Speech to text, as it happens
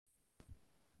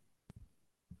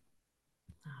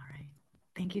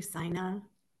Thank you, Sina.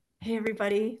 Hey,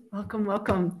 everybody. Welcome,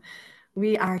 welcome.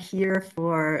 We are here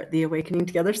for the Awakening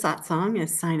Together Satsang,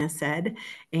 as Sina said,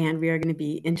 and we are going to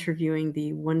be interviewing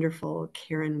the wonderful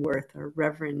Karen Worth, or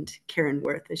Reverend Karen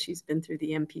Worth, as she's been through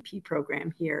the MPP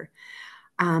program here.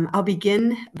 I'll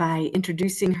begin by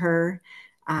introducing her.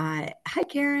 Hi,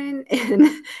 Karen,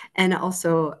 and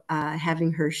also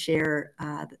having her share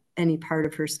any part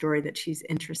of her story that she's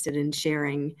interested in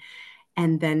sharing,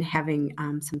 and then having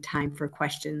some time for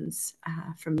questions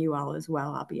from you all as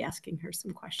well. I'll be asking her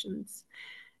some questions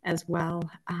as well.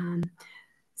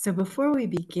 So before we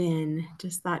begin,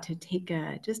 just thought to take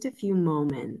just a few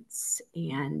moments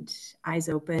and eyes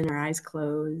open or eyes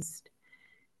closed,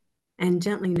 and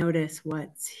gently notice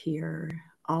what's here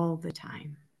all the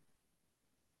time,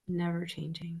 never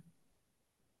changing.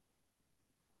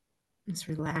 Just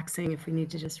relaxing if we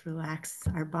need to just relax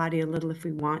our body a little if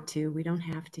we want to. We don't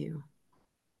have to.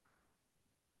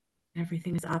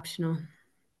 Everything is optional.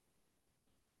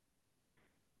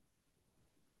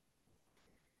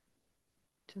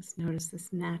 Just notice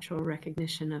this natural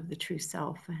recognition of the true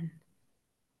self, and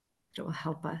it will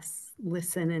help us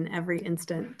listen in every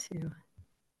instant to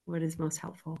what is most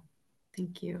helpful.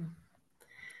 Thank you.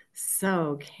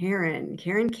 So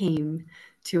Karen came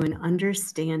to an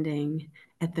understanding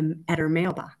at her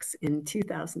mailbox in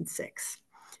 2006.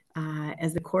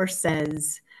 As the Course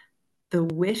says, the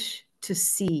wish to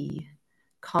see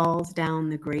calls down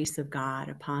the grace of God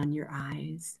upon your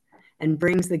eyes and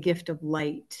brings the gift of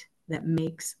light that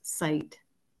makes sight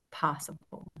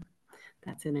possible.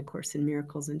 That's in A Course in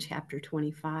Miracles in chapter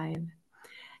 25.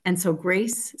 And so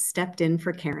Grace stepped in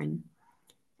for Karen,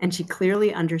 and she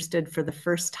clearly understood for the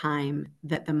first time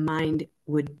that the mind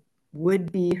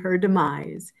would be her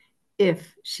demise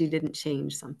if she didn't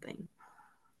change something.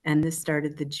 And this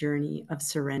started the journey of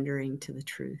surrendering to the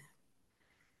truth.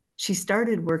 She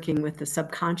started working with the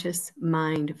subconscious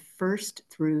mind first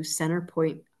through center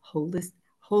point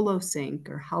holosync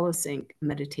or holosync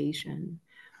meditation,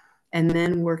 and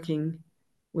then working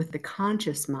with the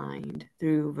conscious mind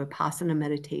through Vipassana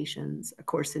meditations, A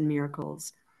Course in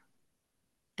Miracles,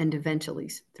 and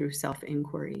eventually through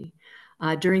self-inquiry.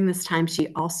 During this time, she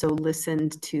also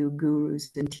listened to gurus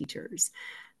and teachers.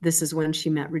 This is when she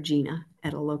met Regina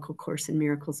at a local Course in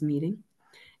Miracles meeting.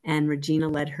 And Regina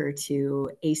led her to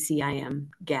ACIM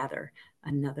Gather,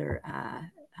 another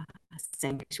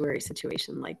sanctuary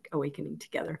situation like Awakening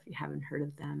Together, if you haven't heard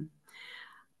of them.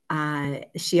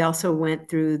 She also went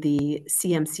through the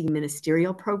CMC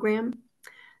Ministerial Program,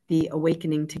 the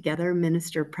Awakening Together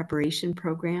Minister Preparation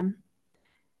Program.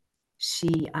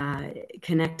 She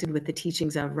connected with the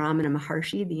teachings of Ramana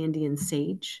Maharshi, the Indian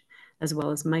sage, as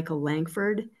well as Michael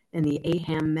Langford and the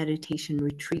Aham Meditation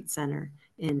Retreat Center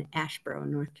in Asheboro,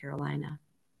 North Carolina.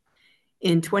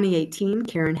 In 2018,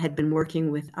 Karen had been working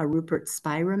with a Rupert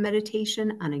Spira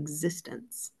meditation on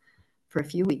existence for a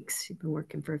few weeks. She'd been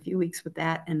working for a few weeks with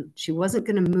that, and she wasn't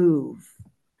going to move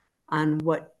on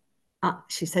what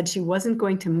she said she wasn't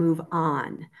going to move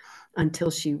on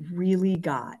until she really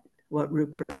got what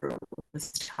Rupert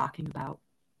was talking about.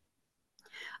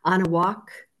 On a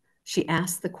walk, she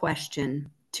asked the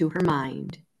question to her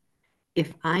mind,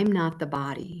 if I'm not the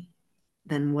body,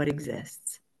 then what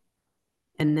exists?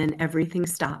 And then everything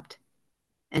stopped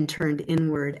and turned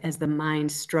inward as the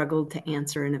mind struggled to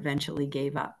answer and eventually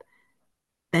gave up.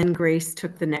 Then Grace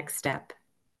took the next step.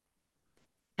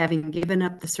 Having given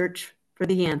up the search for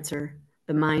the answer,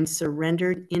 the mind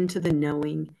surrendered into the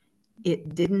knowing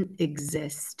it didn't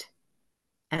exist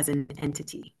as an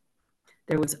entity.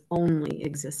 There was only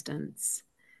existence.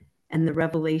 And the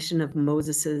revelation of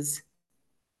Moses's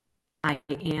I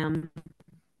am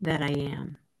that I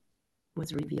am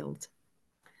was revealed.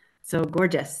 So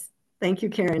gorgeous. Thank you,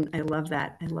 Karen. I love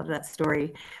that. I love that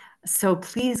story. So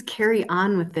please carry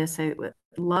on with this. I would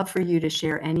love for you to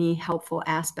share any helpful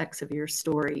aspects of your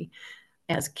story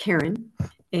as Karen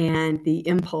and the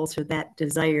impulse or that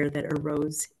desire that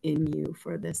arose in you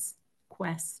for this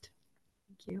quest.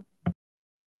 Thank you.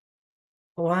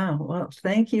 Wow. Well,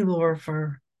 thank you, Laura,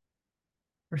 for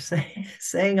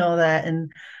saying all that.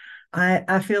 And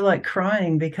I feel like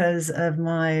crying because of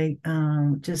my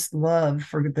just love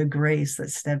for the grace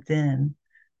that stepped in,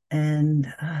 and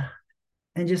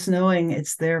just knowing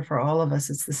it's there for all of us.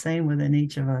 It's the same within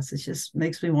each of us. It just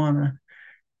makes me want to,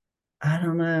 I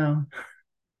don't know,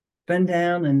 bend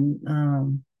down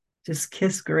and just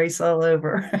kiss grace all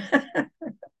over.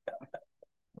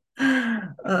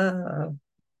 Wow,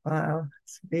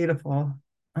 it's beautiful.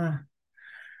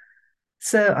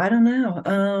 So I don't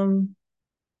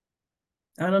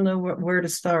know where to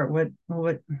start. What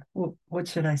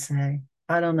should I say?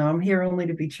 I don't know. I'm here only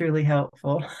to be truly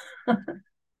helpful.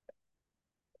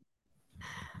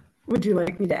 Would you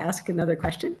like me to ask another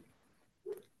question?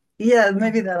 Yeah,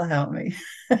 maybe that'll help me.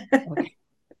 Okay.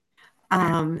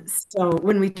 So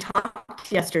when we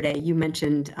talked yesterday, you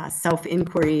mentioned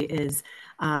self-inquiry is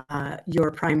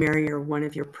your primary or one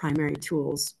of your primary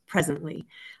tools presently.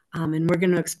 And we're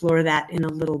going to explore that in a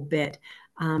little bit.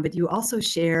 But you also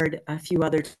shared a few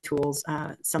other tools,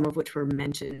 some of which were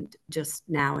mentioned just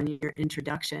now in your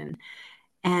introduction.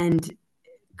 And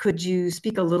could you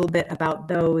speak a little bit about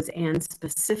those and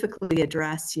specifically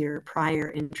address your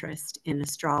prior interest in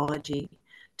astrology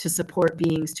to support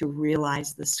beings to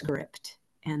realize the script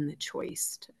and the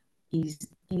choice to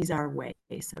ease our way,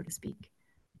 so to speak?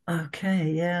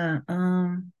 Okay, yeah.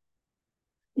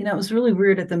 It was really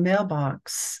weird at the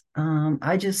mailbox.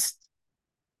 I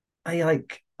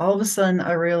like all of a sudden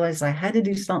I realized I had to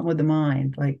do something with the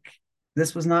mind. Like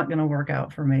this was not going to work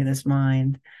out for me, this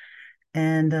mind.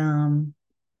 And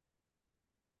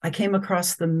I came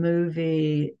across the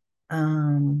movie,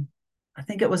 I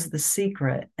think it was The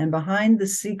Secret. And behind The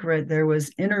Secret, there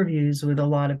was interviews with a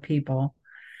lot of people.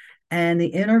 And the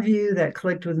interview that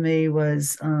clicked with me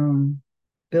was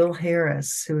Bill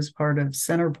Harris, who was part of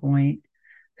Centerpoint,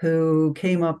 who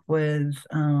came up with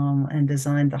and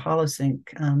designed the holosync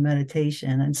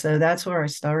meditation. And so that's where I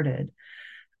started.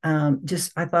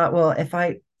 Just I thought, well, if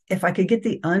I could get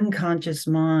the unconscious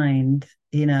mind,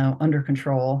 under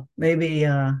control, maybe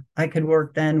I could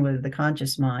work then with the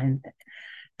conscious mind.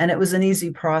 And it was an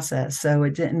easy process. So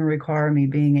it didn't require me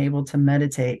being able to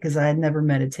meditate because I had never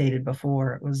meditated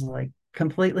before. It was like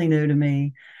completely new to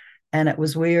me. And it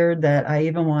was weird that I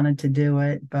even wanted to do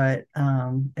it, but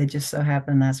it just so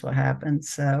happened that's what happened.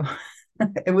 So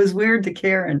it was weird to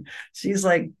Karen. She's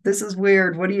like, "This is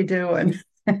weird. What are you doing?"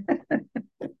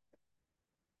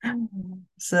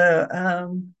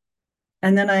 So,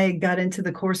 and then I got into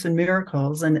the Course in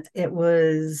Miracles, and it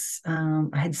was, I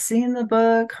had seen the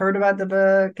book, heard about the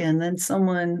book, and then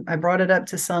I brought it up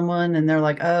to someone, and they're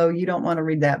like, "Oh, you don't want to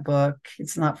read that book.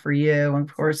 It's not for you." And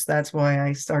of course, that's why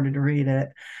I started to read it.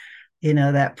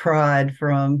 That pride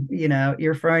from,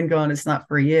 your friend going, "It's not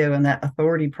for you," and that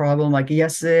authority problem, like,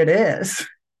 "Yes, it is."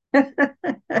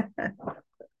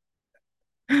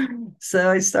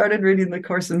 So I started reading the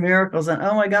Course in Miracles, and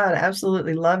oh my God, I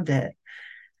absolutely loved it.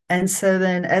 And so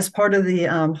then, as part of the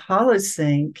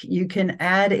holosync, you can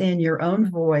add in your own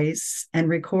voice and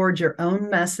record your own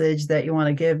message that you want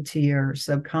to give to your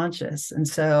subconscious. And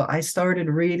so I started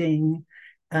reading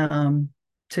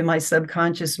to my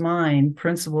subconscious mind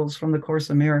principles from the Course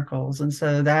of Miracles. And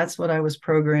so that's what I was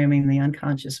programming the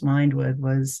unconscious mind with,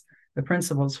 was the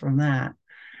principles from that.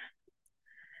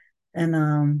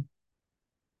 And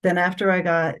then after I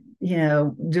got,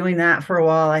 doing that for a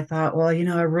while, I thought, well,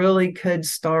 I really could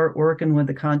start working with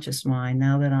the conscious mind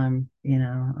now that I'm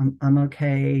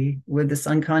okay with this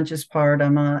unconscious part.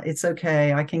 It's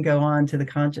okay. I can go on to the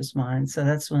conscious mind. So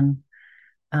that's when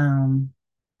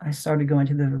I started going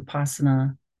to the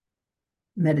Vipassana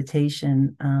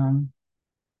meditation.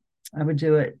 I would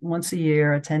do it once a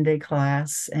year, a 10-day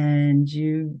class, and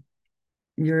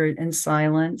you're in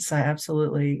silence. I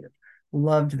absolutely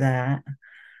loved that.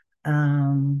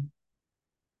 Um,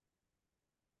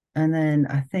 and then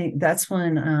I think that's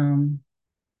when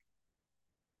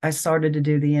I started to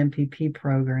do the MPP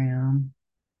program.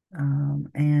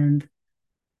 And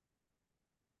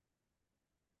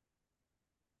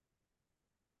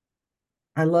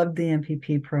I loved the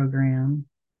MPP program.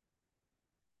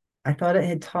 I thought it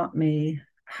had taught me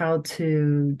how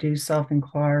to do self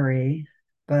inquiry,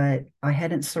 but I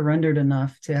hadn't surrendered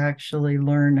enough to actually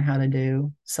learn how to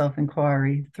do self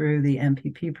inquiry through the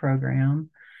MPP program.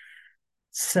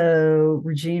 So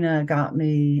Regina got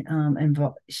me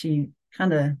involved. She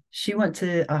went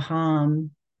to Aham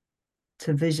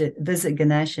to visit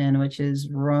Ganeshan, which is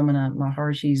Ramana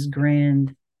Maharshi's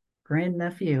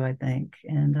grandnephew, I think.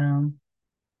 And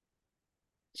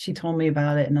she told me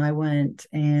about it, and I went,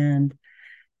 and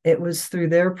it was through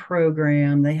their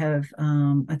program. They have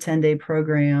a 10-day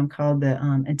program called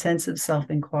the Intensive Self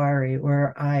Inquiry,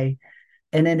 where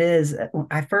and it is,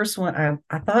 I first went,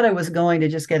 I thought I was going to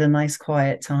just get a nice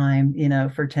quiet time,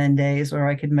 for 10 days where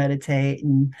I could meditate.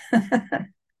 And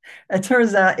it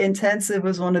turns out intensive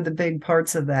was one of the big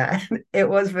parts of that. It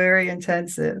was very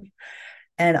intensive.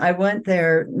 And I went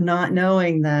there not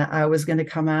knowing that I was going to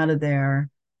come out of there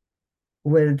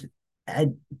with a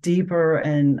deeper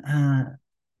and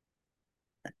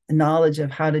knowledge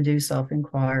of how to do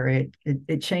self-inquiry.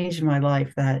 It changed my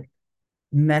life, that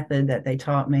method that they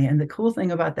taught me. And the cool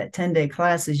thing about that 10-day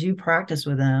class is you practice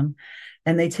with them,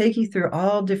 and they take you through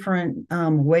all different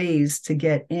ways to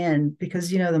get in, because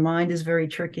the mind is very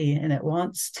tricky, and it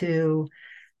wants to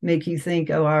make you think,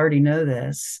 oh, I already know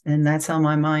this. And that's how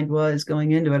my mind was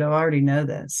going into it. Oh, I already know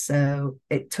this. So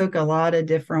it took a lot of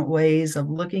different ways of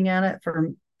looking at it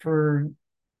for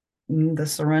the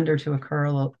surrender to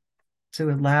occur,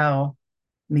 to allow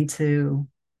me to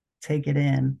take it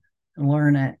in,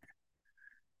 learn it,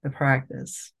 the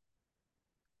practice.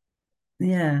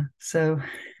 Yeah. So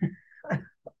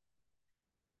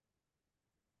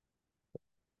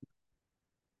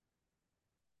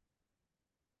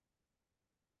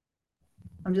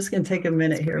I'm just going to take a That's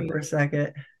minute here great. for a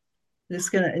second.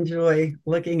 Just going to enjoy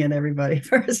looking at everybody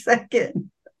for a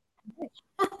second.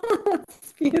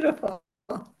 It's beautiful.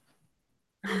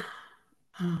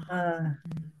 Uh,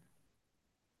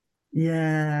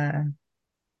 yeah,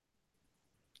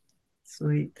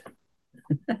 sweet.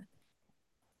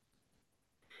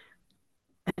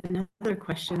 Another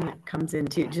question that comes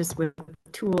into just with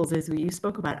tools is you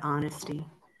spoke about honesty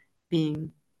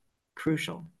being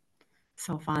crucial,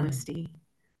 self honesty.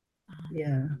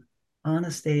 Yeah,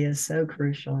 honesty is so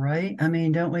crucial, right? I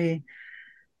mean, don't we,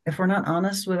 if we're not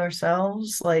honest with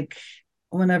ourselves, like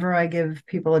whenever I give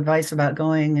people advice about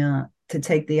going to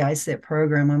take the ISIT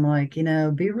program, I'm like,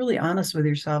 be really honest with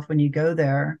yourself when you go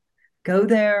there. Go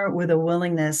there with a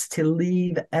willingness to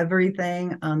leave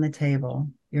everything on the table.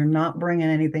 You're not bringing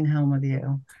anything home with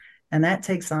you. And that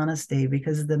takes honesty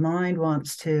because the mind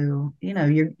wants to,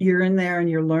 you're in there and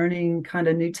you're learning kind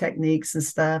of new techniques and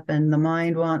stuff. And the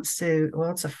mind wants to,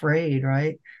 well, it's afraid,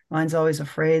 right? Mind's always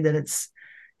afraid that it's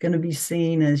going to be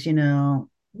seen as not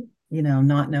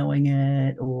knowing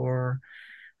it or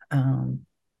um,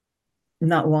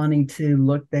 not wanting to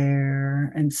look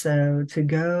there. And so to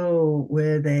go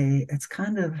with it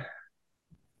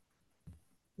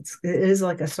is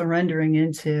like a surrendering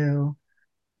into,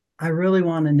 I really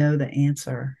want to know the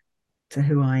answer to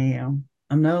who I am.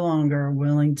 I'm no longer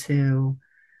willing to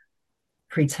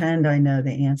pretend I know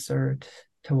the answer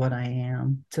to what I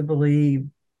am, to believe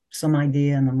some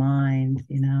idea in the mind.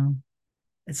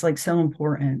 It's like so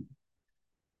important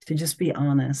to just be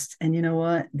honest. And you know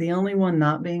what? The only one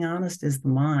not being honest is the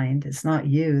mind. It's not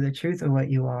you, the truth of what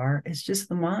you are. It's just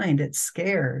the mind. It's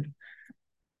scared.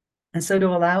 And so to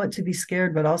allow it to be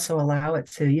scared, but also allow it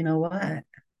to, you know what?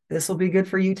 This will be good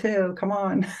for you too. Come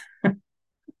on.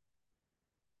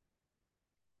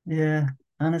 Yeah.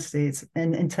 Honesty. It's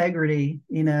and integrity,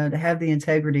 to have the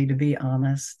integrity to be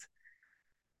honest.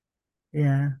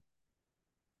 Yeah.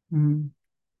 Mm.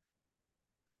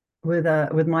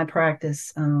 With my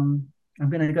practice, I'm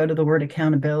going to go to the word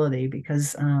accountability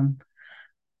because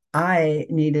I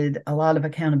needed a lot of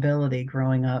accountability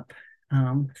growing up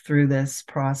through this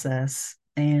process.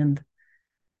 And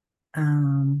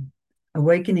um,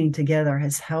 awakening together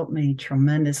has helped me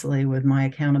tremendously with my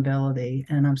accountability.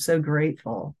 And I'm so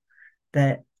grateful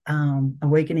that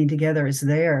awakening together is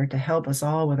there to help us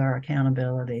all with our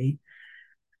accountability.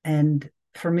 And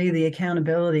for me, the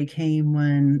accountability came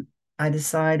when I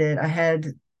decided I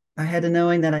had a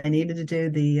knowing that I needed to do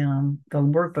the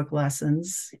workbook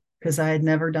lessons because I had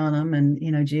never done them,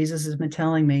 and Jesus has been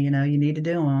telling me, you need to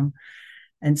do them.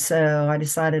 And so I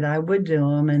decided I would do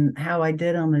them. And how I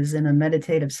did them is in a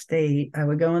meditative state. I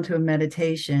would go into a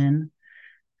meditation,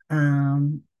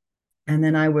 um, and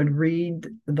then I would read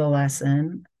the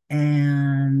lesson,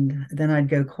 and then I'd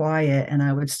go quiet and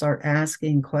I would start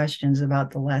asking questions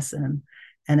about the lesson.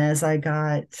 And as I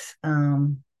got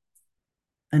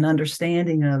an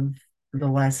understanding of the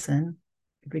lesson,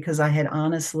 because I had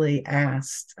asked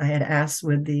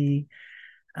with the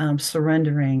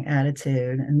surrendering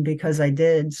attitude. And because I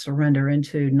did surrender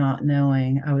into not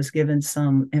knowing, I was given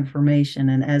some information.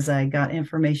 And as I got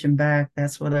information back,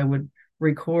 that's what I would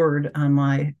record on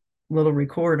my little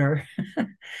recorder.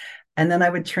 And then I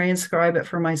would transcribe it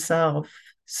for myself.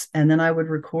 And then I would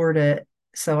record it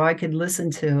so I could listen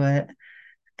to it.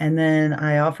 And then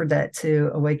I offered that to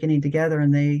Awakening Together,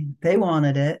 and they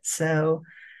wanted it. So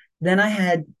then I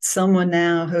had someone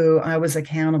now who I was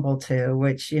accountable to,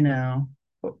 which,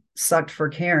 sucked for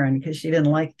Karen because she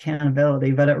didn't like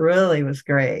accountability, but it really was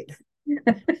great.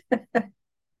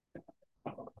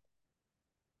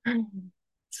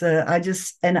 So I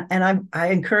just and I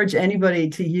encourage anybody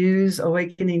to use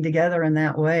Awakening Together in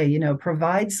that way,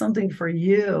 provide something for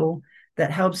you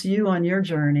that helps you on your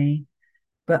journey,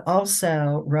 but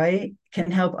also, right, can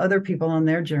help other people on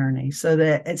their journey so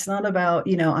that it's not about,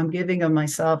 I'm giving of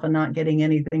myself and not getting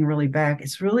anything really back.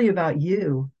 It's really about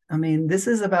you. I mean, this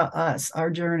is about us, our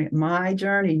journey, my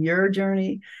journey, your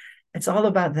journey. It's all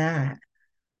about that.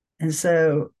 And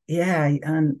so, yeah,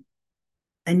 and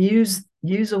use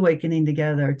Awakening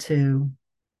Together to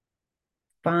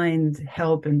find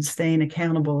help and staying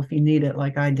accountable if you need it,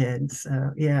 like I did.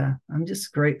 So yeah, I'm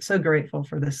just so grateful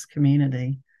for this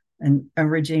community and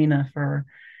Regina for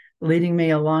leading me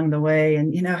along the way.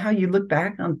 And you know how you look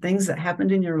back on things that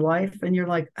happened in your life and you're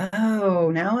like,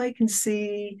 oh, now I can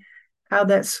see how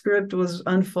that script was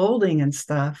unfolding and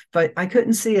stuff. But I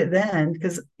couldn't see it then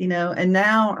because, and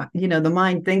now, the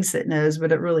mind thinks it knows,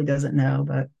 but it really doesn't know.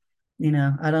 But,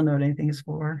 I don't know what anything is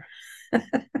for.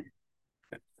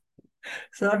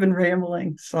 So I've been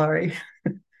rambling. Sorry.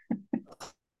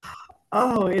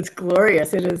 Oh, it's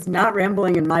glorious. It is not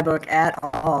rambling in my book at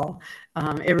all.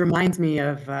 It reminds me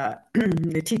of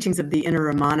the teachings of the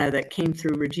inner Ramana that came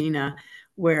through Regina,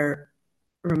 where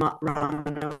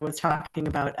Ramana was talking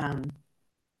about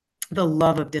the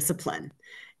love of discipline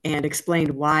and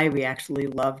explained why we actually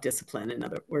love discipline.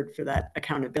 Another word for that,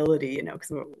 accountability,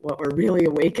 because what we're really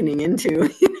awakening into,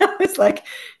 it's like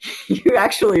you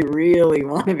actually really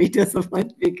want to be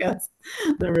disciplined because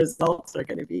the results are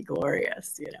going to be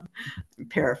glorious,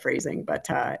 paraphrasing. But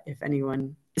if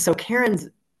anyone, so Karen's,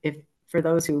 if for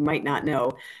those who might not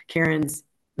know, Karen's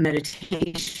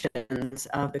meditations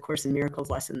of the Course in Miracles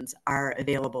lessons are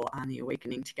available on the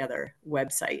Awakening Together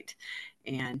website.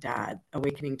 And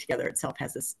Awakening Together itself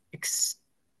has this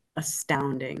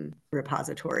astounding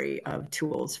repository of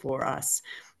tools for us,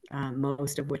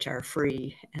 most of which are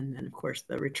free. And then, of course,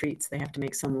 the retreats, they have to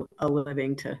make a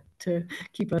living to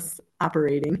keep us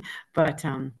operating. But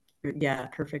yeah,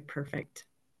 perfect.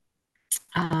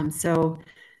 So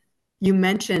you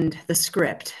mentioned the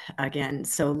script again.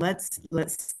 So let's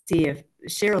see if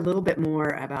share a little bit more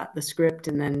about the script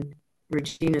and then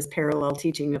Regina's parallel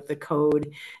teaching of the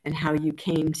code and how you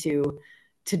came to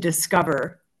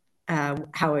discover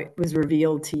how it was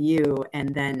revealed to you,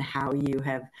 and then how you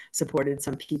have supported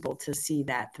some people to see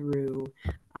that through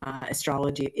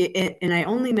astrology. And I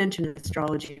only mentioned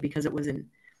astrology because it was an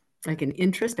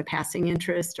interest, a passing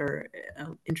interest, or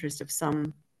an interest of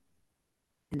some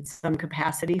in some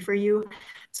capacity for you,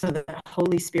 so the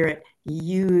Holy Spirit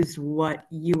used what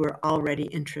you were already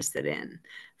interested in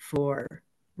for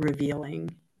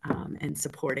revealing and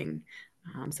supporting.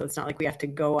 So it's not like we have to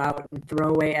go out and throw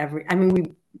away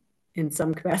we in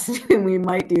some capacity we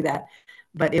might do that,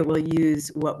 but it will use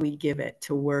what we give it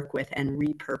to work with and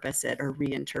repurpose it or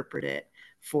reinterpret it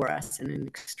for us in an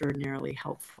extraordinarily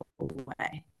helpful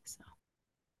way. So.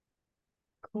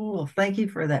 Cool. Thank you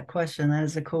for that question. That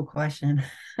is a cool question.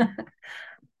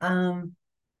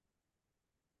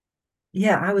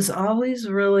 Yeah, I was always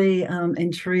really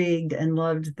intrigued and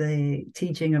loved the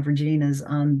teaching of Regina's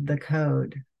on the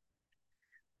code.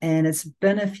 And it's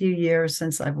been a few years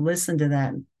since I've listened to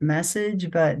that message,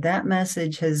 but that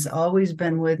message has always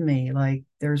been with me. Like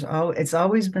it's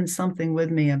always been something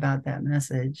with me about that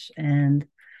message. And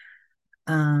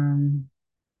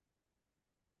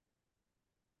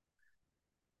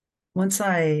once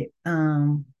I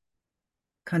kind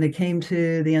of came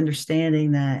to the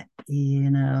understanding that,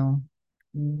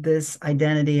 this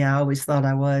identity I always thought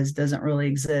I was doesn't really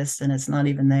exist and it's not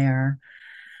even there,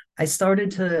 I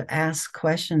started to ask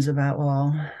questions about,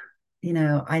 well,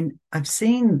 I've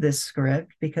seen this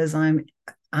script because I'm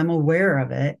aware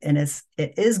of it and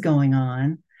it is going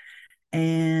on.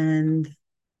 And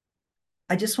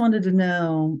I just wanted to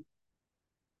know,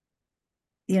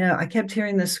 I kept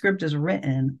hearing the script is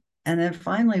written. And then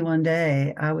finally one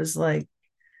day I was like,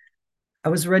 I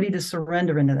was ready to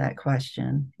surrender into that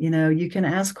question. You can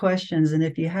ask questions, and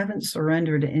if you haven't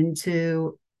surrendered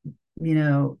into,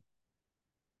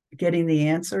 getting the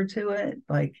answer to it,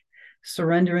 like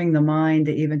surrendering the mind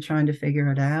to even trying to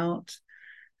figure it out,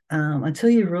 until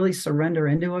you really surrender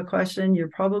into a question, you're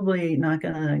probably not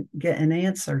going to get an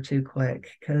answer too quick,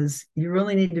 because you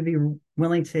really need to be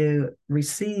willing to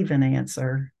receive an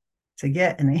answer to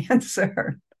get an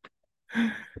answer.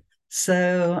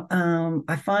 So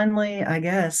I finally, I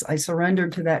guess, I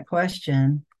surrendered to that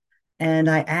question, and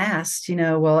I asked,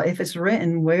 well, if it's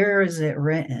written, where is it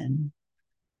written?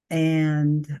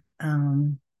 And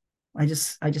I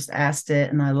just asked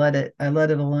it, and I let it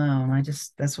alone.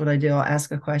 That's what I do. I'll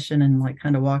ask a question and like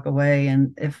kind of walk away.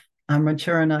 And if I'm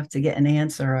mature enough to get an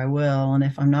answer, I will. And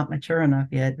if I'm not mature enough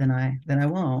yet, then I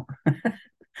won't.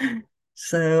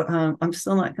 So I'm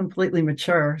still not completely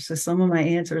mature. So some of my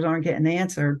answers aren't getting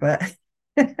answered, but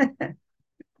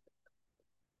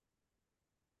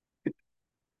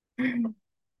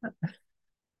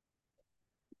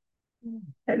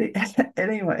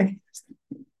anyway,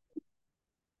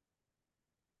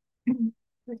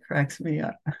 it cracks me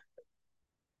up.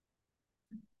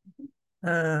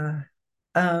 Uh,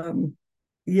 um,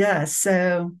 yeah.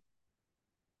 So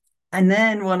And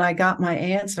then when I got my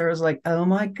answer, I was like, oh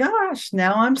my gosh,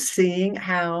 now I'm seeing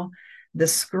how the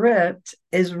script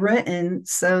is written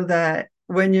so that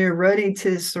when you're ready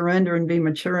to surrender and be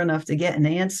mature enough to get an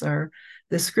answer,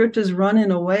 the script is run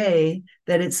in a way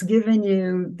that it's giving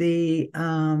you the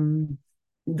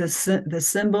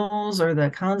symbols or the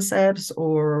concepts,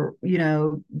 or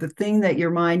the thing that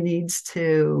your mind needs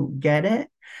to get it.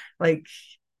 Like,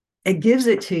 it gives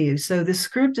it to you. So the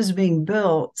script is being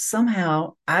built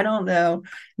somehow, I don't know,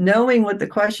 knowing what the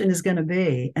question is going to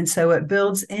be. And so it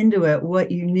builds into it what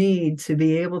you need to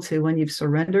be able to, when you've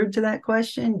surrendered to that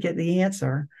question, get the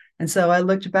answer. And so I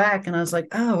looked back and I was like,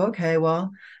 oh, okay,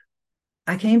 well,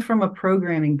 I came from a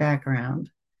programming background.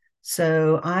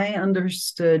 So I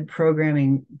understood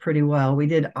programming pretty well. We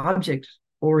did object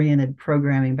oriented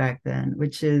programming back then,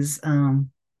 which is an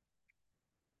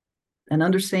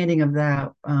understanding of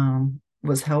that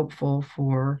was helpful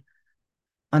for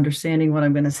understanding what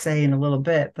I'm going to say in a little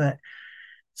bit. But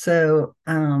so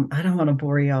I don't want to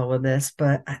bore y'all with this,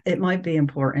 but it might be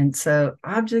important. So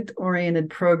object oriented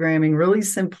programming, really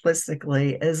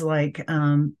simplistically, is like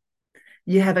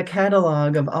you have a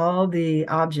catalog of all the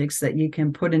objects that you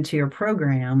can put into your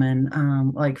program.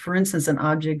 And like, for instance, an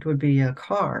object would be a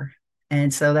car.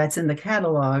 And so that's in the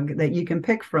catalog that you can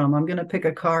pick from. I'm going to pick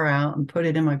a car out and put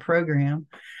it in my program,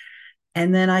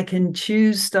 and then I can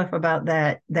choose stuff about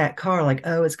that car, like,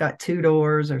 oh, it's got 2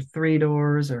 doors or 3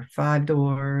 doors or 5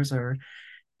 doors. Or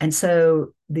And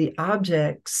so the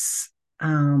objects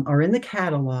are in the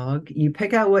catalog. You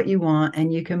pick out what you want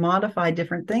and you can modify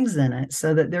different things in it,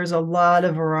 so that there's a lot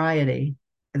of variety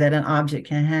that an object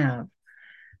can have.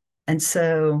 And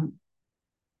so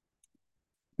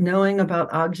knowing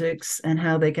about objects and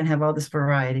how they can have all this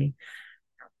variety,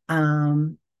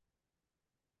 um,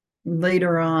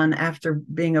 later on, after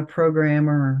being a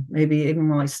programmer, maybe even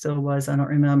while I still was, I don't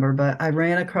remember, but I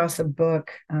ran across a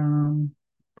book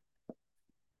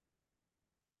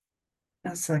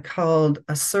that's called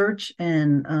A Search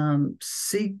in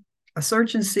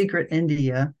Secret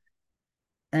India.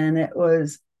 And it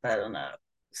was, I don't know,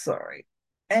 sorry.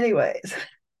 Anyways,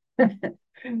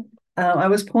 I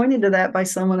was pointed to that by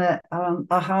someone at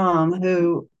Aham,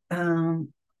 who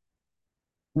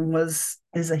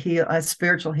a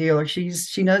spiritual healer.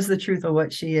 She knows the truth of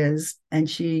what she is, and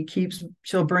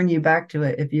she'll bring you back to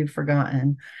it if you've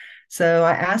forgotten. So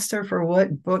I asked her for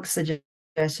what book suggestion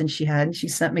she had, and she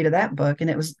sent me to that book. And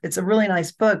it's a really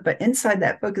nice book, but inside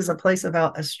that book is a place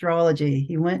about astrology.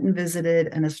 He went and visited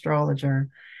an astrologer.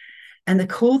 And the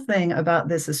cool thing about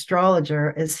this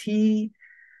astrologer is he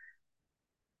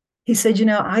said,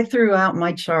 I threw out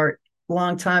my chart a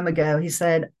long time ago. He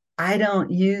said, I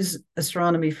don't use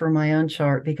astronomy for my own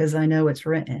chart because I know it's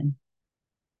written.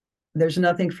 There's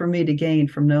nothing for me to gain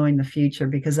from knowing the future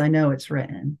because I know it's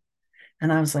written.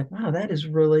 And I was like, wow, that is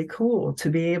really cool to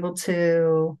be able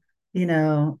to, you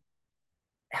know,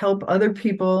 help other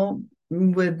people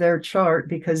with their chart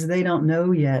because they don't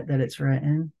know yet that it's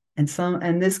written.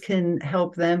 And this can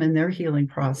help them in their healing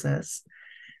process.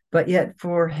 But yet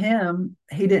for him,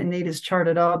 he didn't need his chart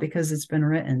at all because it's been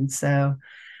written. So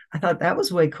I thought that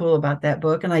was way cool about that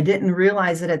book. And I didn't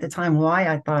realize it at the time why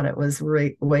I thought it was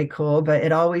way cool, but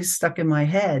it always stuck in my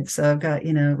head. So I've got,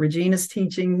 Regina's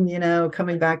teaching,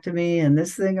 coming back to me, and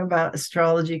this thing about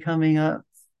astrology coming up,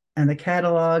 and the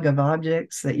catalog of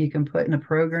objects that you can put in a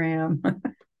program.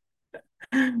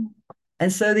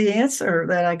 And so the answer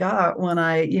that I got when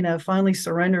I, finally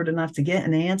surrendered enough to get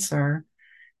an answer,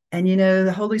 and,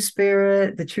 the Holy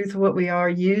Spirit, the truth of what we are,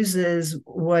 uses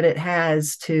what it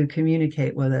has to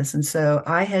communicate with us. And so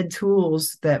I had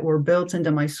tools that were built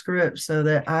into my script so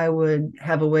that I would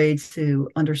have a way to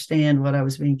understand what I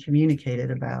was being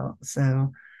communicated about.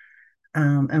 So,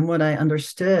 and what I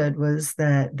understood was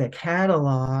that the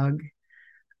catalog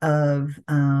of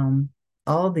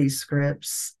all these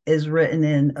scripts is written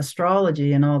in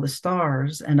astrology and all the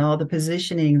stars and all the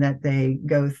positioning that they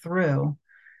go through.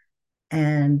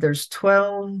 And there's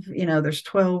 12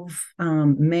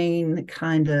 main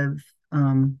kind of,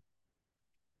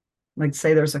 like,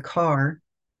 say there's a car,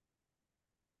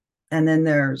 and then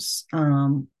there's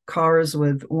cars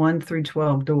with 1 through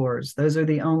 12 doors. Those are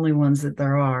the only ones that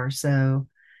there are. So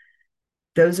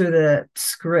those are the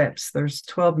scripts. There's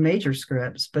 12 major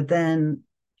scripts, but then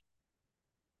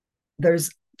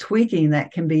there's tweaking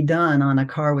that can be done on a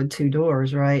car with 2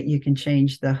 doors, right? You can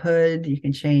change the hood, you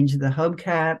can change the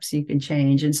hubcaps, you can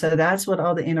change. And so that's what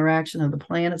all the interaction of the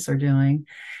planets are doing.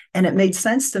 And it made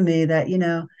sense to me that,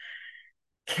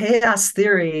 chaos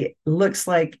theory looks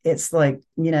like it's like,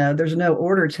 there's no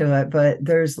order to it, but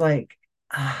there's like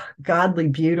godly,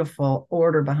 beautiful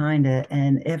order behind it.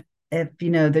 And if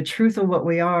the truth of what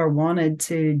we are wanted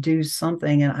to do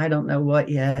something, and I don't know what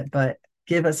yet, but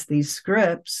give us these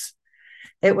scripts,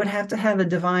 it would have to have a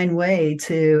divine way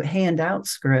to hand out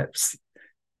scripts.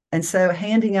 And so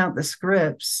handing out the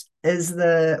scripts is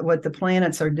the what the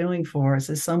planets are doing for us.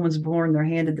 As someone's born, they're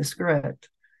handed the script.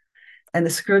 And the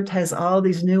script has all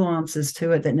these nuances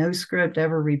to it that no script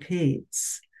ever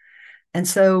repeats. And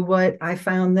so what I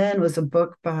found then was a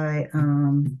book by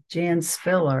Jan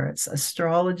Spiller. It's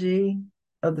Astrology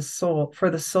of the Soul for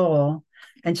the Soul.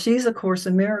 And she's a Course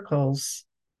in Miracles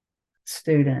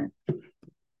student.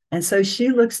 And so she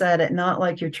looks at it not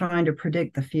like you're trying to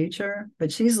predict the future,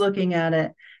 but she's looking at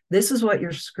it, this is what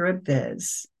your script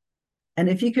is. And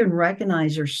if you can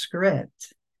recognize your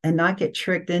script and not get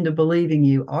tricked into believing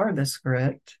you are the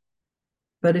script,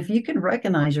 but if you can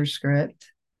recognize your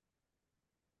script,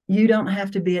 you don't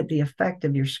have to be at the effect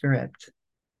of your script.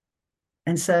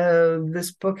 And so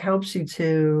this book helps you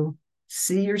to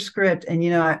see your script. And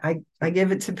I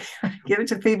give it to I give it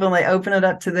to people, and they open it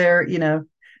up to their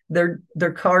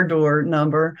their car door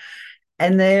number,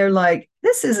 and they're like,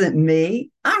 this isn't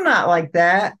me, I'm not like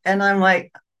that. And I'm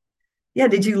like, yeah,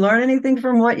 did you learn anything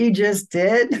from what you just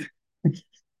did?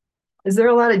 Is there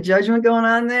a lot of judgment going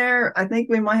on there? I think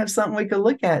we might have something we could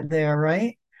look at there,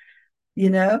 right? you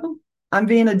know I'm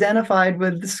being identified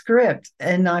with the script,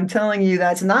 and I'm telling you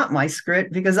that's not my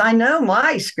script because I know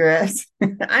my script.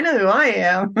 I know who I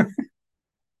am.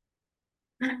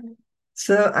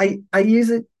 So I use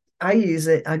it.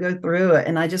 I go through it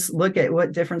and I just look at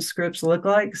what different scripts look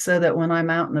like, so that when I'm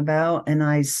out and about and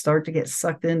I start to get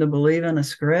sucked into believing a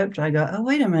script, I go, oh,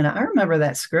 wait a minute, I remember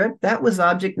that script. That was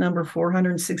object number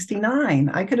 469.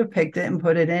 I could have picked it and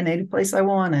put it in any place I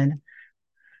wanted.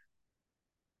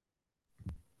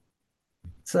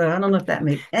 So I don't know if that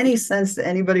made any sense to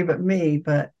anybody but me,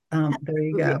 but there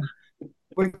you go.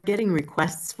 We're getting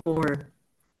requests for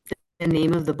the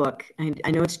name of the book.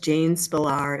 I know it's Jane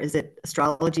Spillar. Is it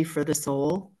Astrology for the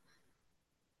Soul?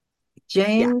 Yeah,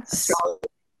 James Astrology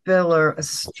Filler,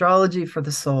 Astrology for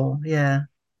the Soul. Yeah.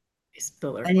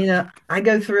 Spiller. And I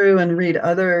go through and read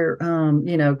other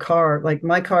car, like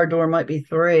my car door might be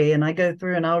 3, and I go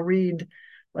through and I'll read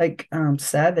like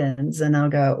 7s, and I'll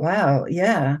go, wow,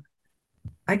 yeah,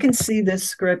 I can see this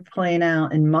script playing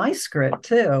out in my script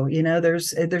too.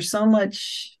 There's so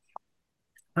much.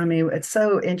 I mean, it's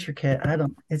so intricate.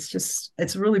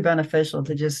 It's really beneficial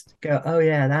to just go, oh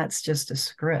yeah, that's just a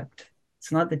script.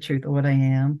 It's not the truth of what I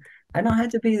am. I don't have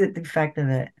to be the effect of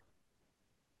it.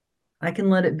 I can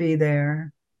let it be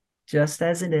there just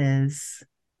as it is.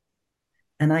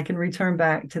 And I can return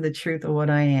back to the truth of what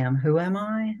I am. Who am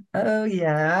I? Oh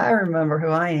yeah, I remember who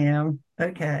I am.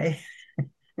 Okay.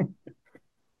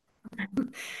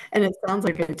 And it sounds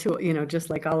like a tool,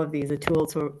 just like all of these, a tool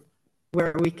to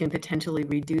where we can potentially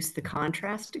reduce the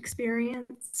contrast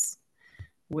experience,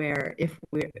 where if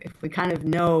we kind of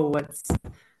know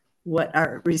what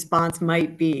our response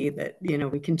might be, that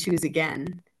we can choose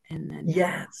again, and then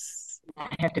Yes.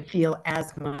 not have to feel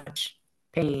as much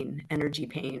pain, energy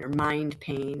pain, or mind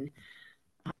pain,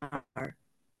 or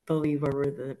believe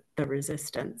we're the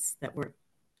resistance that we're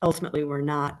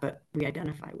not, but we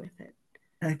identify with it.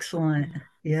 Excellent.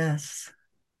 Yes.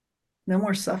 No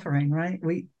more suffering, right?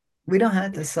 We don't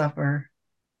have to suffer.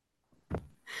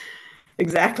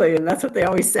 Exactly, and that's what they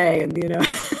always say. And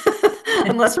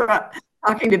unless we're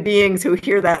talking to beings who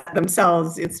hear that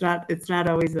themselves, it's not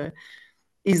always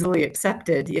easily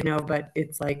accepted. But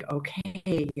it's like,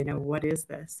 okay, what is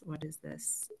this? What is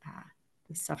this?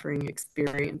 The suffering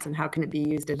experience, and how can it be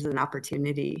used as an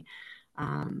opportunity,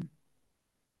 um,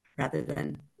 rather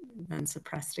than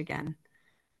suppressed again?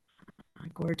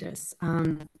 Gorgeous.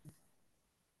 I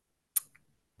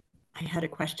had a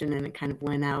question and it kind of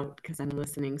went out because I'm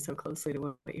listening so closely to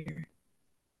what you're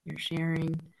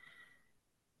sharing.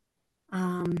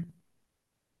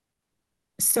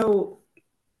 So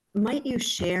might you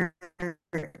share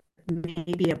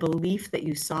maybe a belief that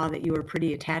you saw that you were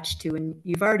pretty attached to? And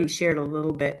you've already shared a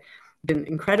little bit, been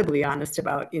incredibly honest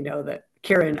about, that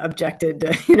Karen objected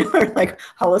to, like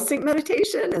holistic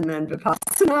meditation and then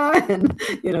Vipassana and,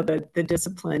 the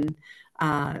discipline.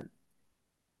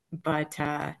 But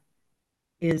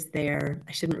is there,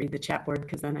 I shouldn't read the chat board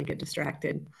because then I get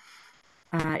distracted.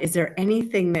 Is there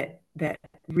anything that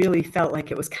really felt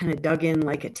like it was kind of dug in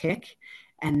like a tick?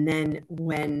 And then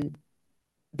when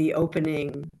the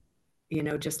opening,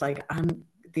 just like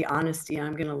the honesty,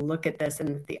 I'm going to look at this,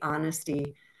 and the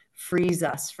honesty frees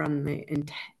us from the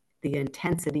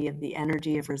intensity of the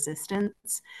energy of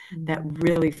resistance that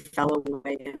really fell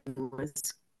away and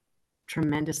was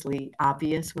tremendously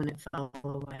obvious when it fell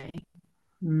away.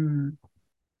 Mm.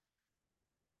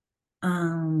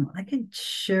 I could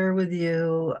share with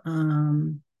you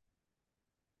an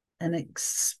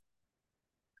ex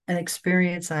an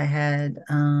experience I had.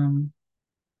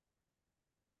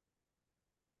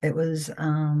 It was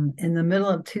in the middle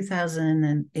of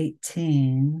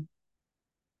 2018.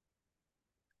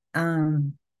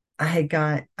 Um, I had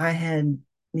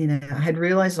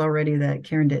realized already that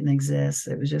Karen didn't exist.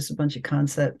 It was just a bunch of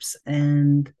concepts,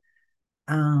 and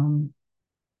um,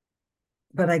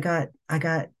 but I got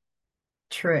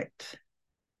tricked,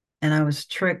 and I was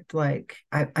tricked. Like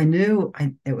I knew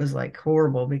it was like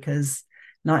horrible because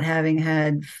not having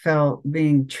had felt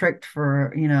being tricked for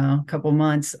a couple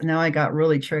months, now I got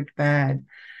really tricked bad.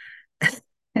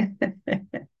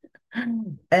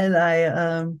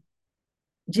 And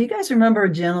do you guys remember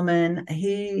a gentleman?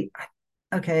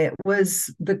 Okay, it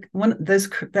was the one those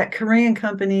that Korean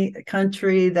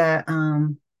country that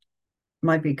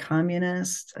might be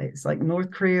communist. It's like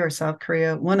North Korea or South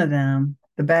Korea, one of them,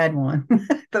 the bad one,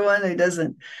 the one who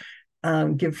doesn't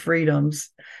give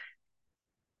freedoms.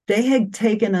 They had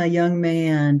taken a young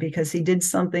man because he did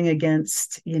something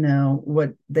against,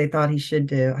 what they thought he should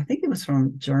do. I think it was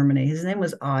from Germany. His name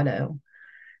was Otto.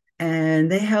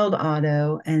 And they held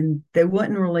Otto, and they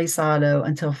wouldn't release Otto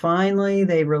until finally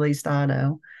they released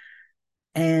Otto.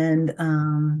 And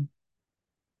a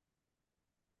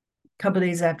couple of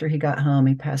days after he got home,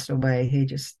 he passed away. He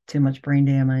just too much brain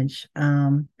damage.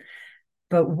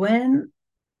 But when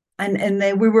and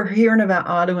they we were hearing about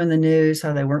Otto in the news,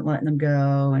 how they weren't letting him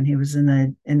go, and he was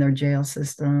in their jail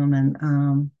system, and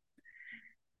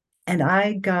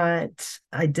I got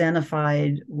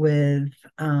identified with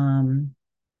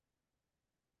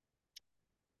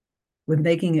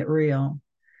making it real.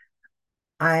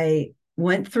 I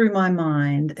went through my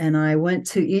mind and I went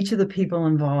to each of the people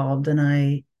involved,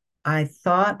 and I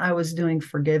thought I was doing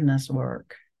forgiveness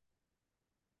work.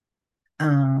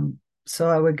 So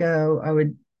I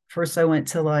would first I went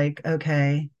to like,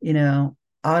 okay,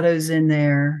 Otto's in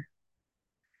there,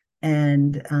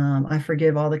 and I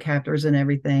forgive all the captors and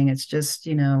everything. It's just,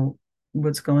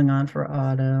 what's going on for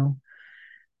Otto.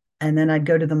 And then I'd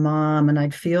go to the mom, and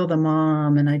I'd feel the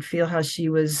mom, and I'd feel how she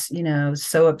was,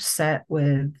 so upset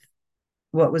with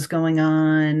what was going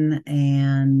on.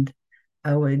 And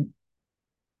I would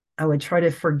I would try to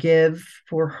forgive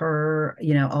for her,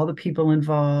 all the people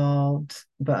involved,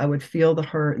 but I would feel the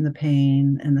hurt and the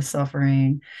pain and the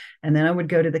suffering. And then I would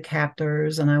go to the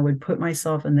captors, and I would put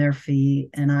myself in their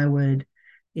feet, and I would,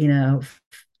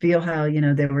 feel how,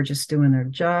 they were just doing their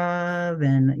job,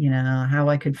 and, how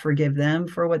I could forgive them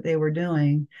for what they were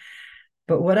doing.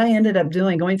 But what I ended up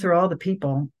doing, going through all the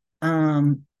people,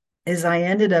 is I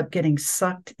ended up getting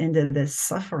sucked into this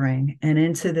suffering and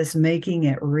into this making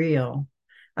it real.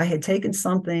 I had taken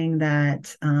something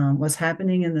that was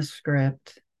happening in the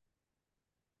script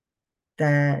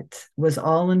that was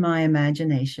all in my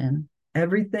imagination.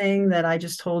 Everything that I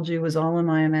just told you was all in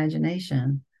my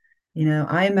imagination.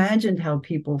 I imagined how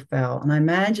people felt, and I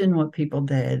imagined what people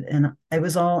did, and it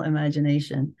was all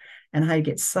imagination. And I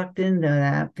get sucked into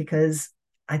that because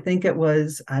I think it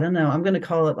was, I don't know, I'm going to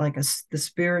call it like the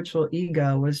spiritual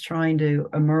ego was trying to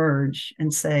emerge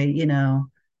and say,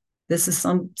 this is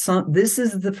this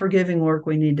is the forgiving work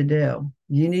we need to do.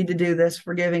 You need to do this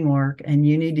forgiving work, and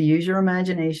you need to use your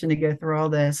imagination to go through all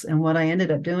this. And what I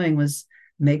ended up doing was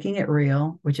making it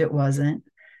real, which it wasn't,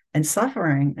 and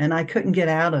suffering, and I couldn't get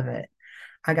out of it.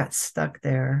 I got stuck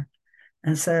there.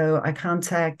 And so I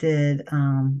contacted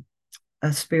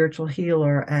a spiritual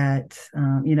healer at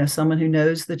someone who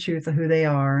knows the truth of who they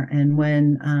are. And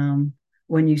when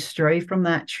you stray from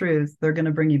that truth, they're going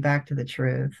to bring you back to the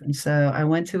truth. And so I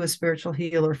went to a spiritual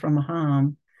healer from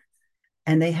Maham,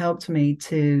 and they helped me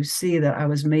to see that I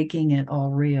was making it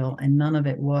all real, and none of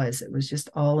it was. It was just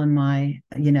all in my,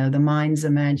 the mind's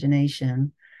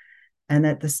imagination. And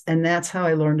that's how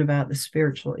I learned about the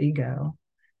spiritual ego.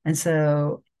 And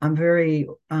so I'm very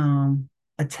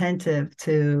attentive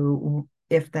to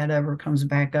if that ever comes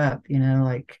back up.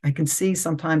 Like I can see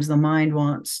sometimes the mind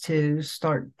wants to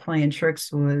start playing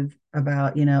tricks with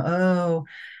about, oh,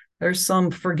 there's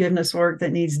some forgiveness work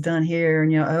that needs done here,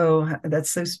 and oh,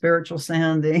 that's so spiritual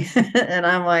sounding. And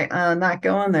I'm like, I'm not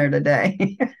going there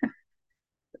today.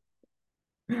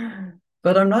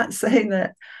 But I'm not saying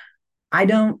that I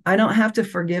don't have to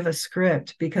forgive a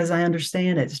script, because I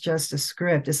understand it's just a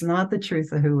script. It's not the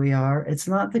truth of who we are. It's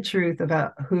not the truth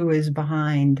about who is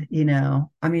behind,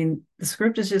 I mean, the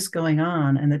script is just going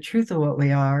on, and the truth of what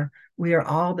we are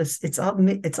all this. It's all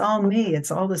me. It's all me.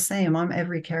 It's all the same. I'm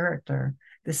every character.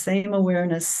 The same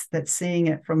awareness that's seeing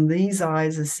it from these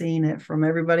eyes is seeing it from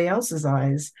everybody else's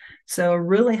eyes. So I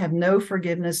really have no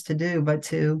forgiveness to do, but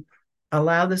to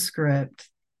allow the script,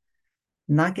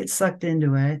 not get sucked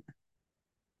into it,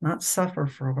 not suffer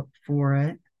for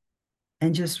it,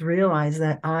 and just realize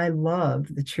that I love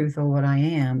the truth of what I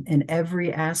am in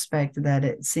every aspect that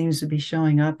it seems to be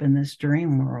showing up in this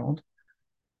dream world.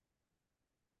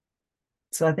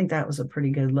 So I think that was a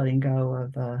pretty good letting go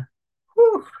of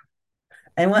whew.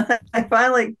 And when I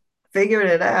finally figured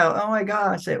it out, oh my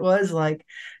gosh, it was like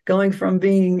going from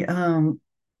being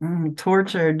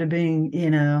tortured to being,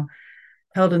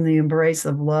 held in the embrace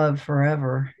of love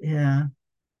forever. Yeah.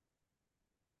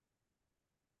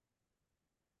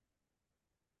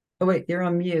 Oh wait, you're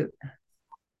on mute.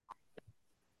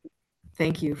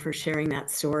 Thank you for sharing that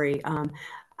story.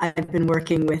 I've been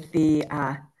working with the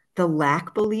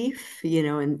lack belief,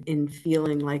 in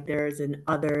feeling like there's an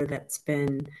other that's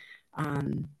been,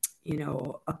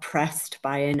 oppressed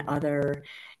by an other,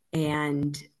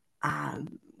 and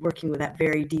working with that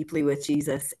very deeply with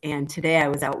Jesus. And today I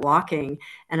was out walking,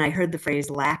 and I heard the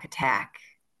phrase "lack attack,"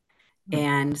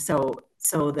 and so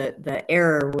the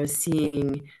error was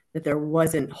seeing that there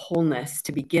wasn't wholeness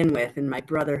to begin with, and my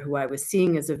brother, who I was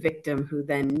seeing as a victim who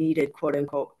then needed, quote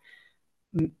unquote,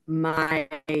 my,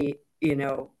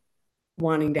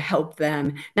 wanting to help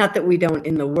them, not that we don't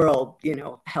in the world,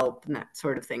 help and that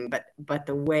sort of thing, but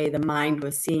the way the mind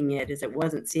was seeing it is it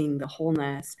wasn't seeing the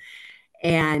wholeness.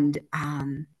 And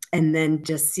then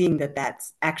just seeing that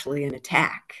that's actually an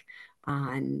attack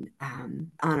on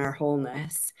our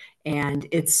wholeness. And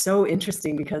it's so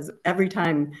interesting because every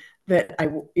time that I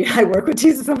work with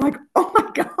Jesus, I'm like, oh my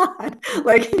God,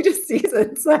 like he just sees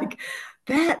it. It's like,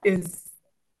 that is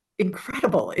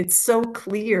incredible. It's so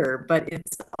clear, but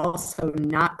it's also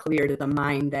not clear to the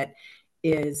mind that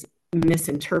is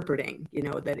misinterpreting,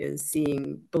 that is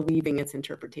believing its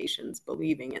interpretations,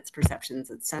 believing its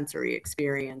perceptions, its sensory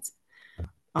experience,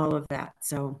 all of that.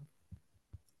 So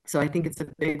I think it's a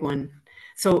big one.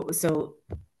 So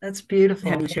That's beautiful.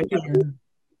 having shared Thank that, you.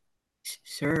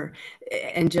 sure,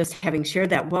 and just having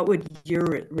shared that, what would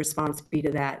your response be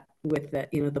to that? With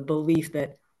the belief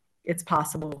that it's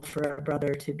possible for a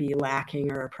brother to be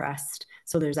lacking or oppressed,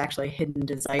 so there's actually a hidden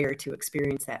desire to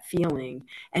experience that feeling,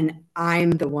 and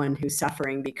I'm the one who's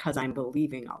suffering because I'm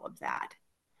believing all of that.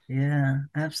 Yeah,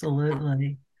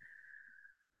 absolutely.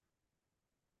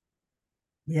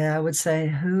 Yeah, I would say,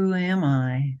 who am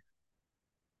I?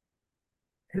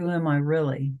 Who am I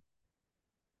really?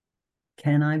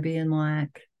 Can I be in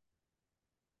lack?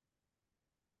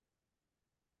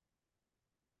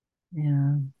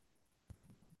 Yeah.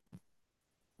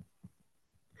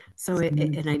 So,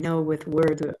 and I know with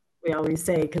words, we always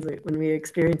say, because when we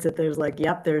experience it, there's like,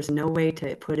 yep, there's no way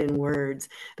to put in words.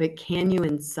 But can you,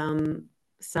 in some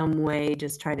way,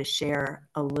 just try to share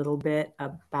a little bit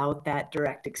about that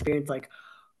direct experience? Like,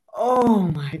 oh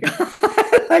my God,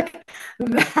 like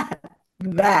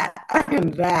that, I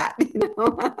am that,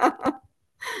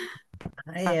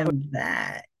 I am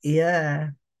that. Yeah.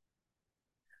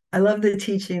 I love the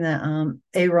teaching that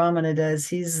A. Ramana does.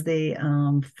 He's the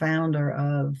founder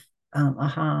of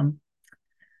Aham.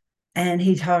 And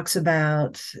he talks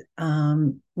about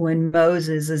when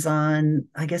Moses is on,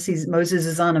 I guess Moses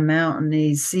is on a mountain.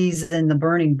 He sees in the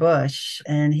burning bush,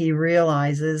 and he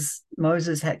realizes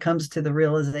comes to the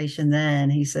realization. Then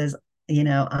he says,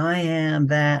 I am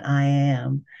that I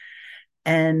am,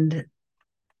 and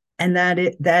that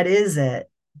is it.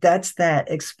 That's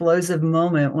that explosive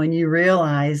moment when you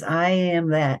realize I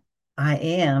am that I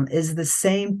am is the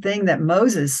same thing that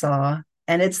Moses saw,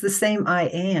 and it's the same I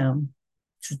am.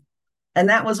 And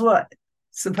that was what,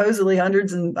 supposedly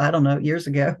hundreds and I don't know years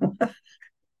ago,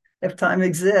 if time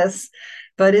exists.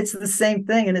 But it's the same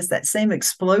thing, and it's that same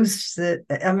explosive.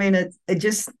 I mean, it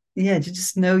just, yeah, you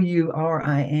just know you are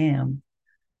I am,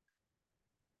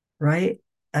 right?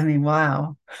 I mean,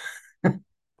 wow.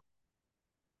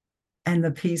 And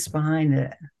the peace behind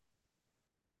it.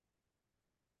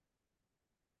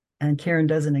 And Karen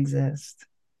doesn't exist,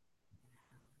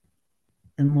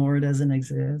 and Laura doesn't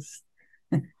exist.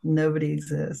 Nobody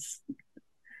exists.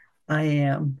 I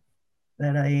am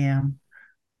that I am.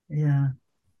 Yeah.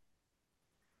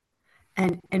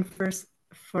 and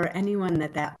for anyone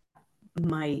that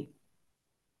might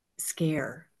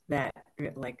scare, that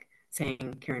like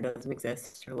saying Karen doesn't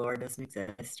exist or Laura doesn't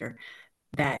exist, or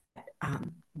that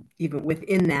even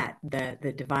within that,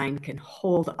 the divine can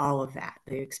hold all of that,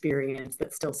 the experience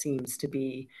that still seems to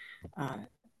be a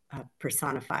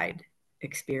personified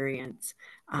experience,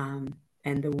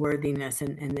 and the worthiness,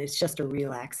 and it's just a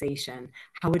relaxation.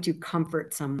 How would you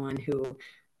comfort someone who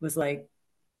was like,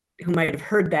 who might have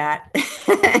heard that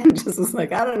and just was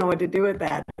like, I don't know what to do with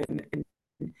that, and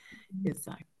it's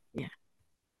like, yeah.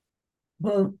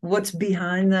 Well, what's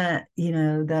behind that,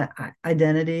 that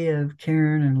identity of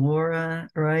Karen and Laura,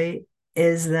 right?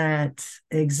 Is that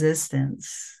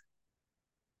existence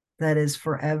that is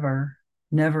forever,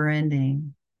 never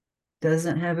ending,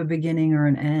 doesn't have a beginning or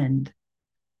an end.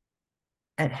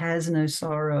 It has no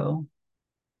sorrow.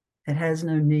 It has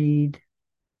no need.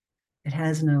 It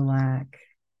has no lack.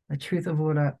 The truth of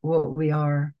what we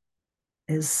are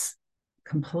is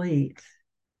complete.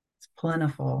 It's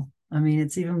plentiful. I mean,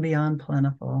 it's even beyond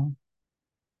plentiful.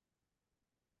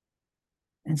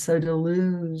 And so to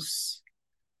lose,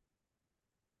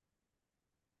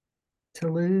 I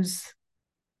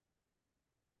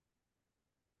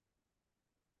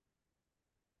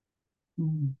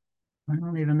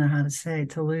don't even know how to say,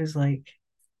 to lose like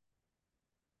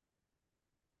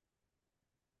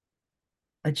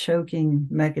a choking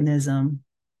mechanism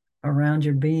around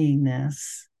your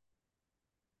beingness,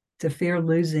 to fear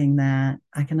losing that.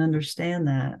 I can understand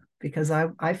that because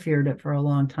I feared it for a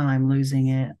long time, losing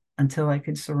it until I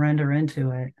could surrender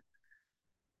into it.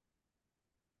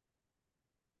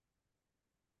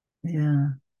 Yeah.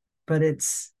 But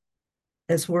it's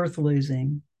worth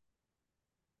losing.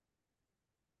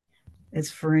 It's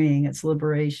freeing, it's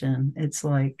liberation. It's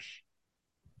like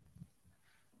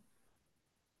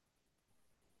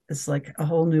a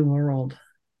whole new world.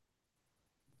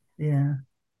 Yeah.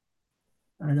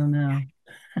 I don't know.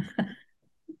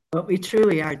 What we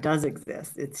truly are does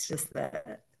exist. It's just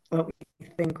that what we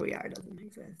think we are doesn't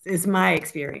exist. Is my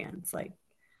experience. Like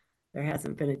there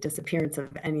hasn't been a disappearance of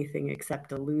anything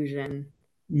except illusion.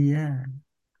 Yeah.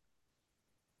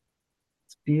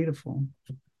 It's beautiful.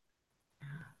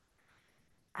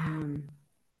 Um,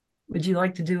 Would you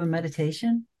like to do a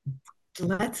meditation?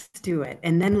 let's do it,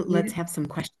 and then let's You have some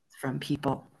questions from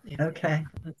people. okay.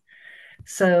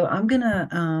 So I'm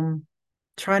gonna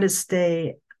try to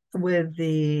stay with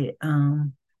the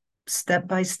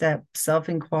step-by-step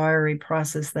self-inquiry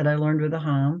process that I learned with the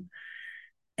hum.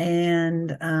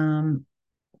 And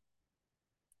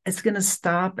it's going to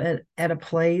stop at a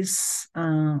place.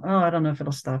 Oh, I don't know if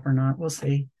it'll stop or not. We'll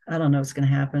see. I don't know what's going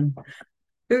to happen.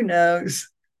 Who knows?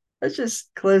 Let's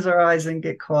just close our eyes and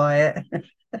get quiet.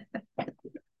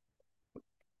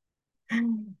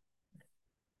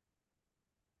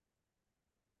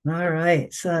 All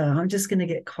right. So I'm just going to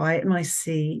get quiet in my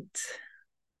seat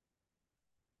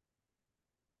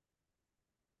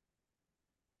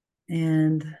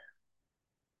and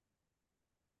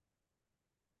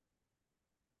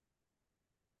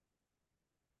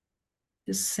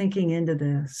just sinking into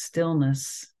the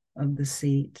stillness of the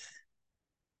seat.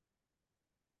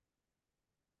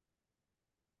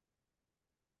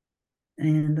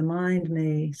 And the mind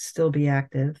may still be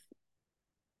active.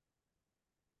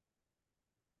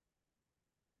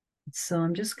 So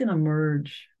I'm just going to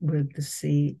merge with the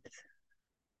seat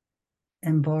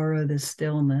and borrow the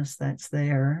stillness that's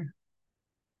there,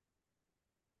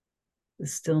 the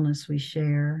stillness we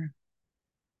share,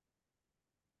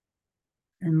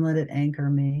 and let it anchor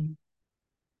me.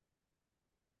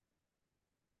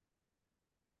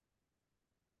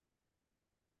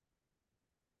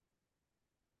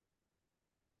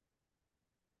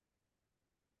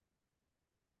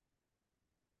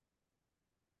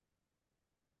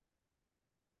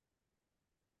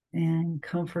 And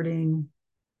comforting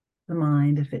the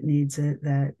mind if it needs it,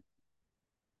 that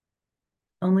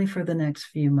only for the next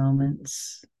few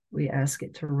moments we ask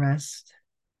it to rest.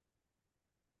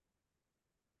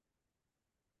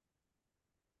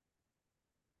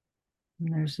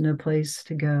 And there's no place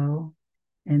to go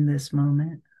in this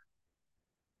moment.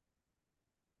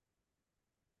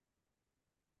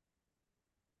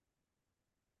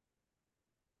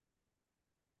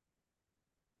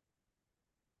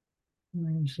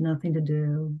 There's nothing to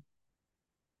do,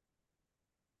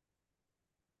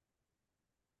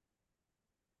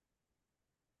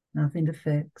 nothing to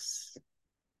fix.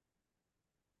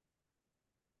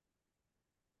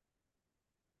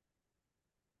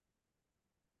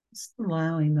 Just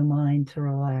allowing the mind to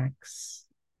relax.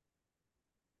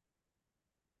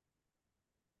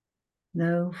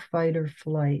 No fight or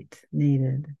flight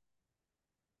needed.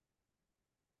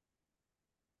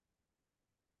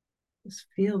 Just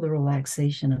feel the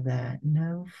relaxation of that.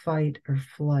 No fight or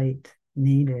flight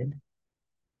needed.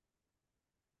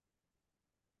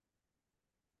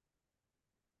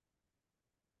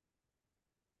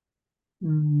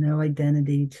 No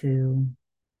identity to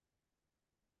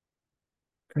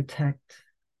protect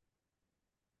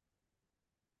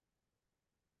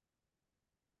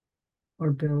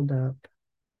or build up.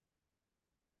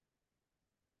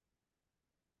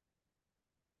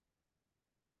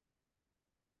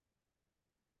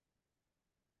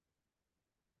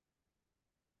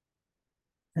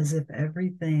 as if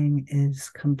everything is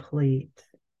complete,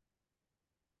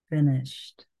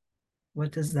 finished.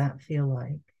 What does that feel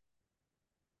like?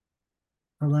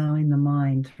 Allowing the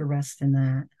mind to rest in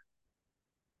that.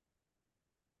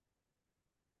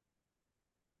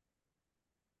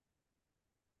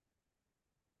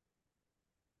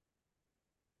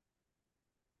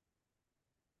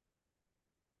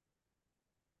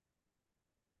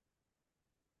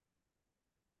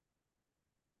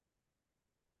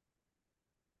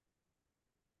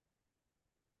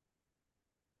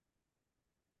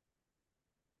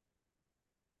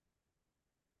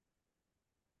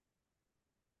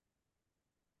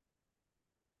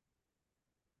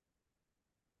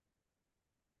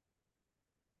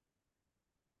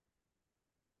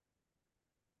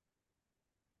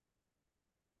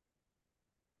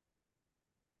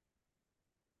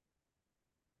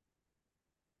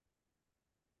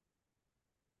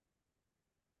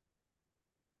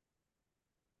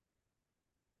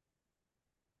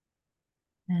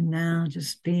 And now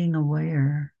just being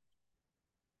aware.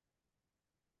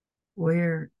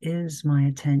 Where is my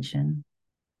attention?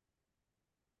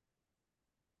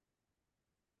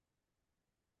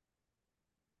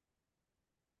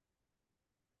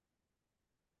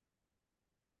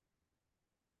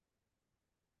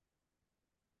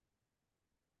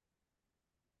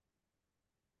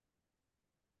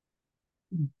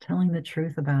 Telling the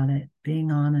truth about it, being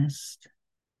honest.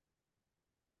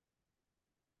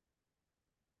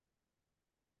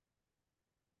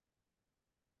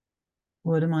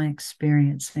 What am I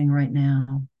experiencing right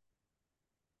now?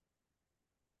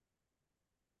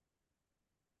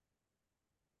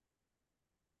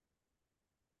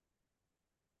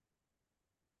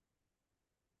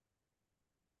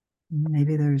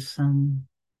 Maybe there's some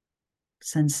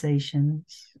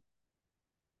sensations,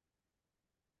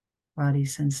 body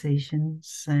sensations,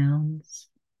 sounds,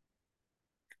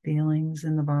 feelings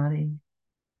in the body.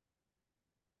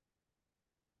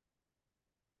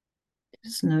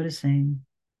 Just noticing,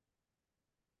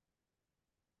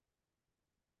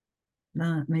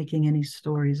 not making any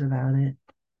stories about it,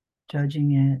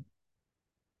 judging it,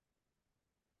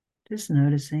 just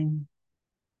noticing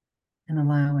and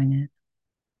allowing it.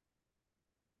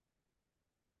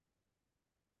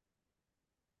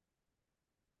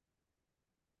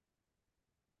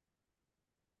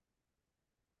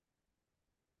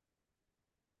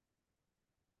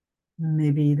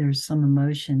 Maybe there's some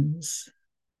emotions.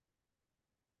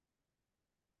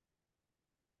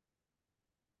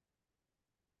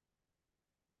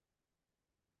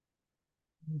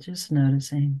 Just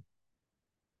noticing,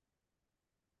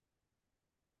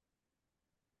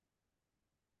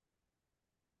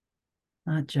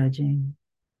 not judging,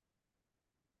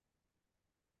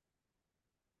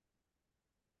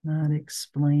 not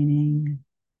explaining.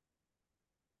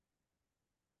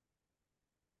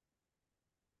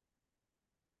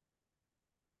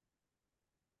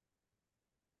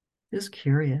 Just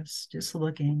curious, just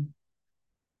looking.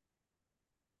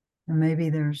 And maybe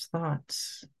there's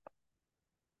thoughts.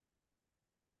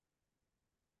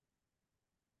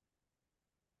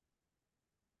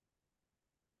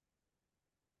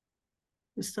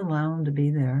 Just allow them to be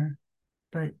there,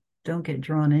 but don't get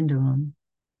drawn into them.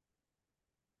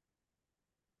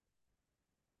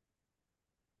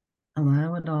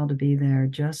 Allow it all to be there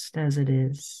just as it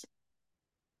is.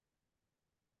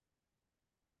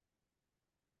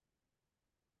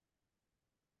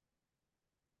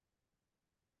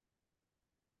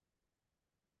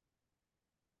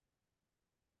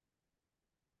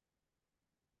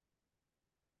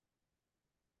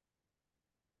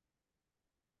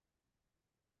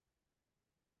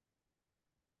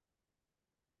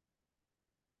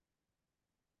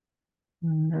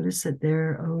 Notice that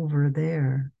they're over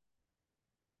there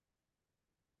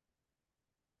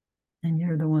and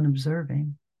you're the one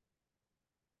observing.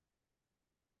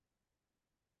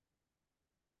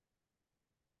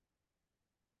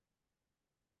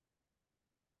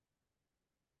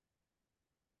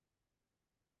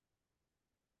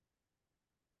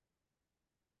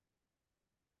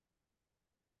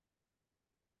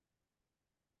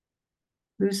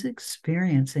 Who's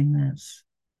experiencing this?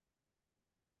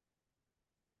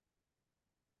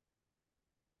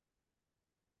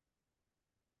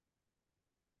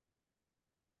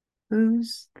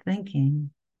 Who's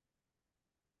thinking?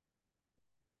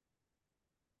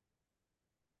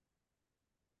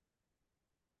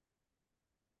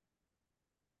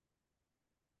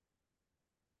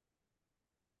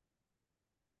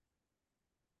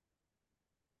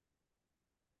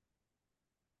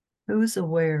 Who is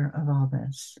aware of all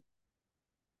this?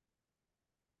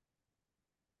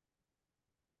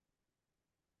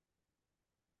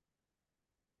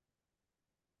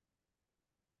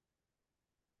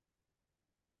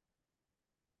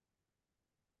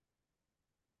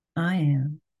 I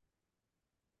am.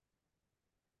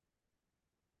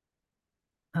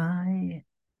 I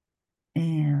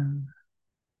am.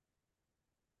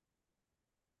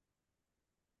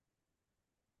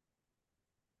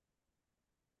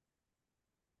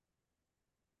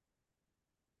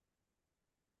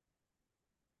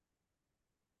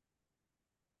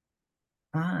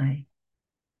 I.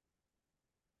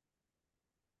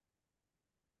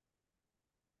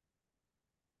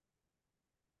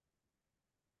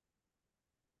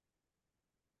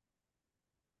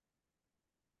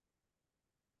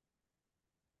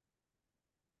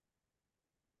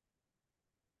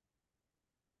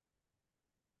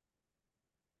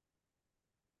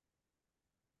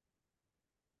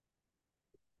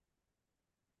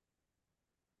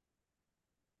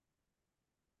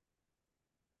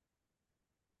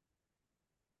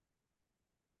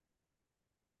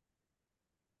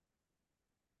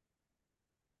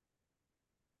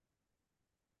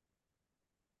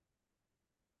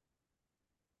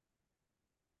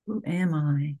 Who am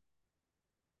I?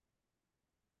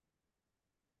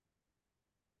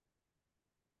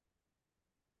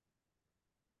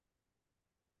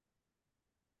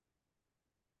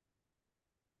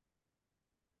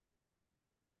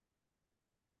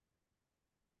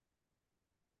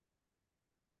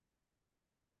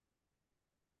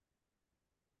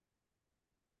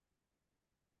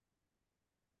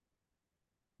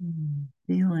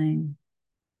 Feeling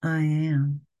I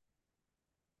am.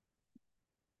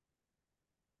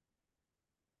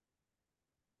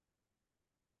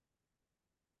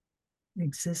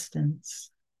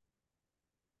 Existence.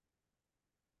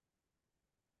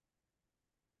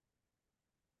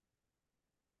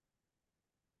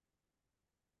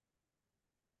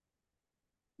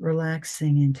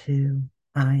 Relaxing into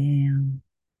I am.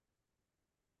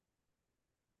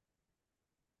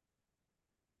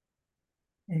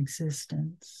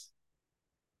 Existence.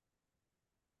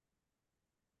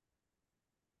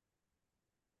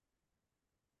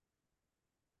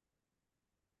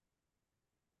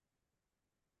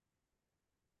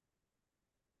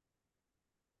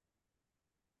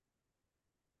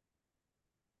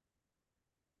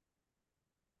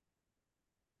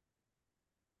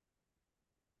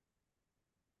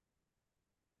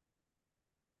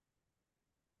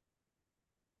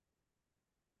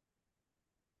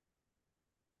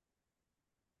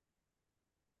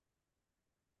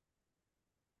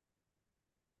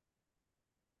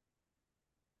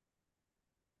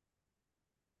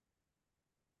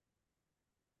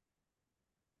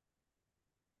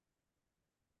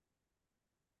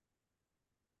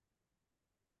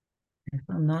 If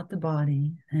I'm not the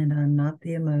body and I'm not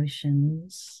the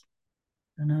emotions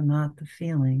and I'm not the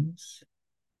feelings,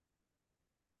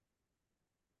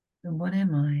 then what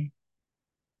am I?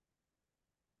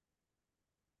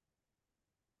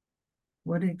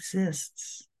 What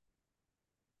exists?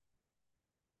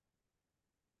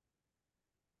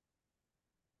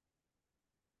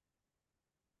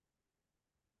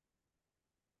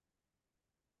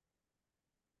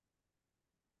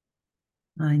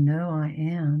 I know I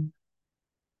am.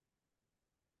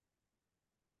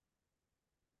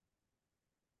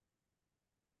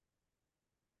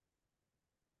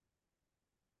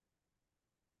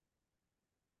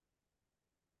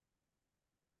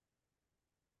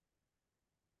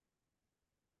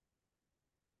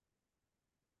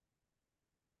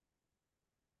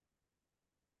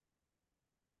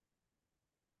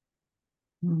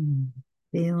 Hmm.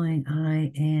 Feeling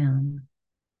I am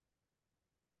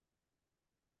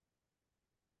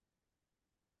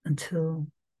until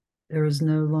there is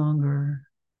no longer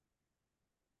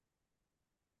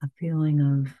a feeling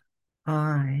of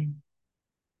I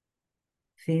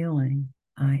feeling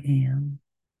I am.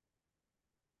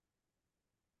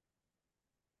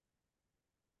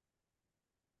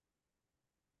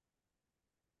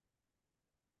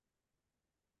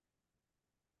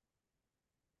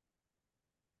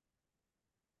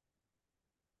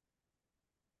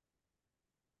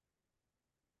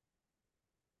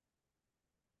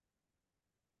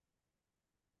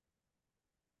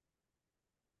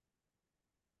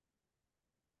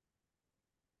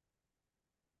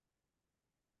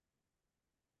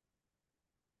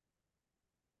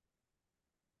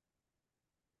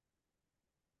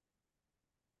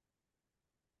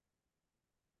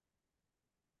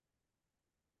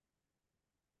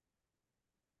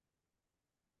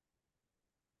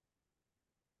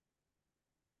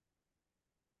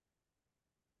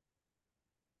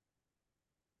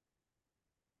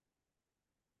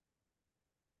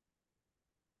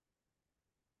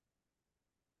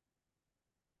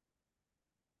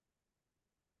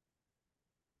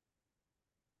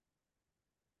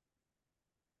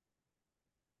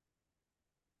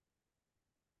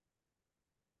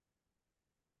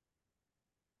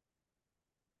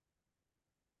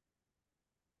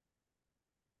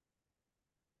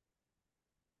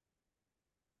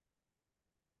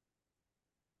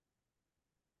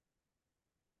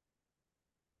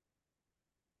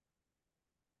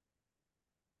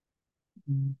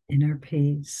 inner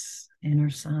peace, inner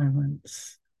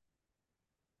silence,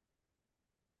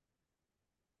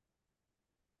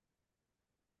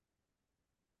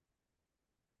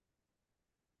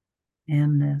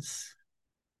 and this.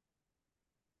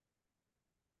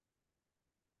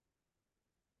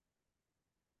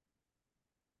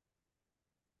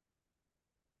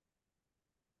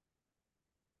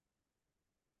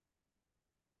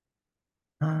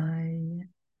 I,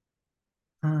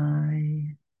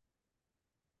 I,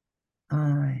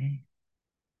 I.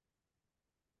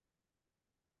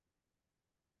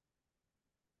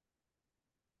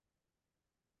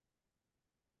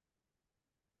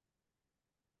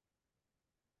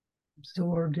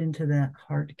 Absorbed into that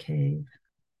heart cave.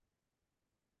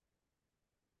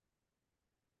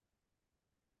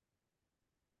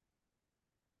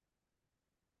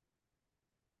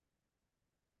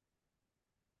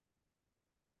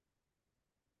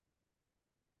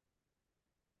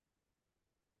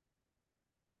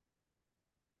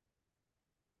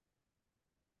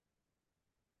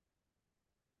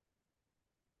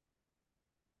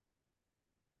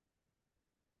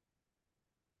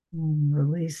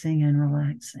 Releasing and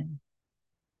relaxing,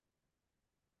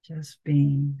 just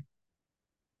being.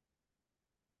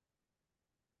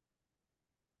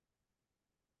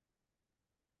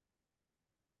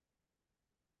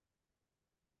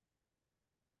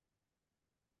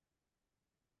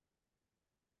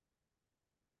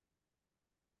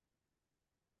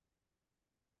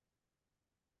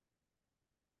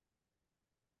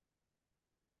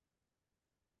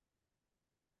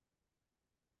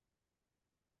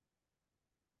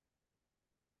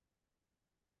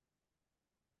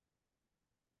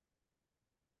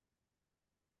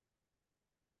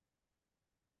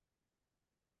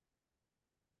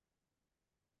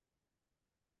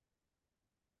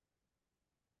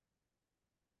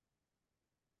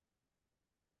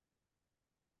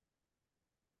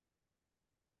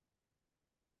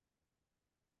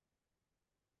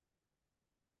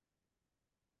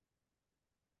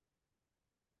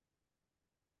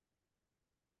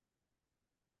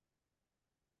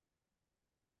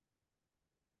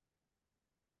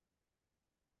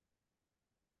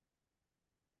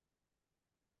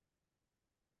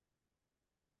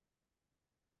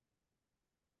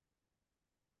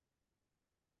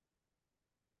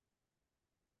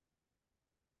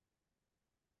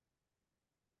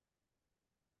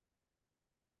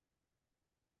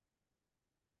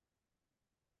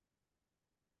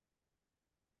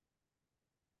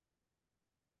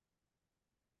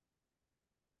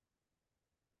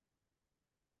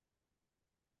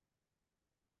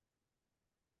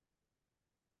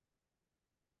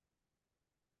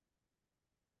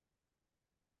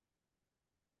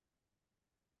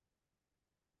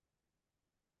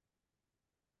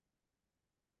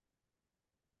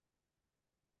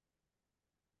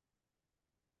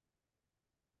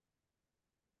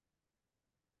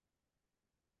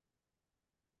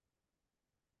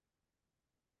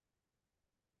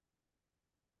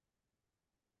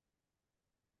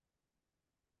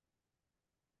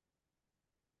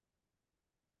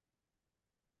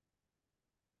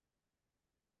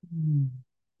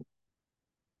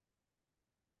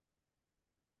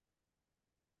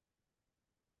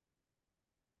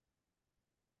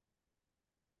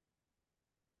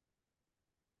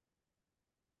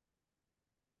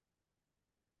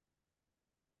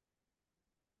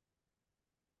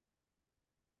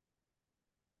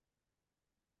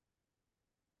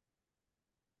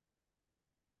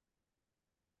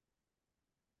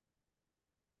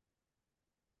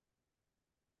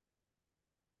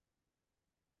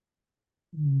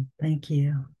 Thank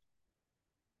you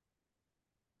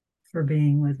for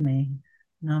being with me.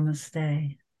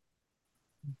 Namaste.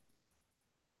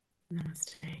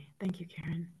 Namaste. Thank you,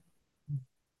 Karen.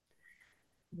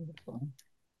 Beautiful.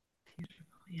 Beautiful.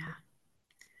 Yeah.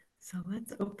 So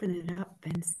let's open it up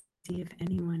and see if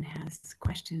anyone has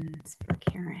questions for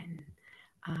Karen.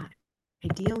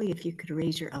 Ideally, if you could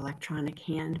raise your electronic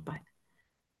hand, but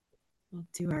we'll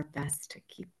do our best to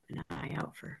keep an eye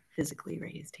out for physically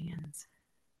raised hands.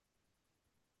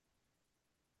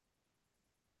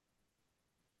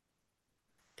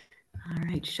 All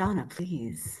right, Shauna,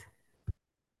 please.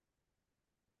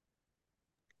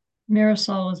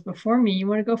 Marisol is before me. You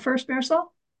want to go first, Marisol?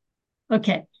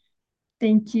 Okay.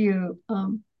 Thank you.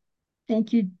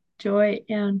 Thank you, Joy.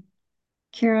 And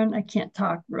Karen, I can't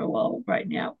talk real well right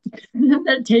now. The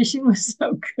meditation was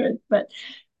so good. But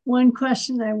one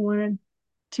question I wanted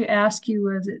to ask you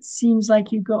was, it seems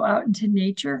like you go out into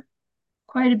nature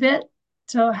quite a bit.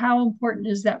 So how important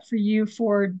is that for you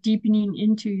for deepening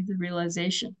into the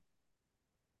realization?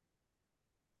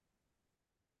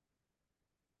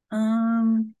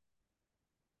 Um,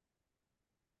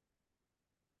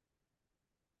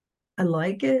 I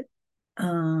like it.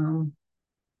 Um,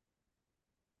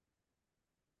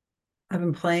 I've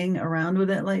been playing around with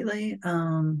it lately.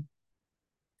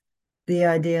 The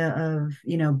idea of,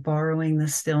 borrowing the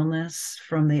stillness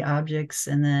from the objects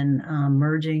and then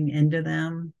merging into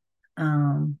them.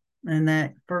 And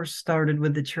that first started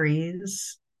with the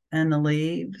trees and the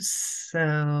leaves.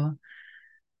 So,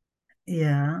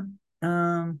 yeah.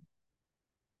 Um,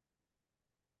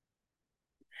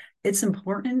 it's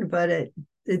important, but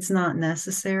it's not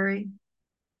necessary.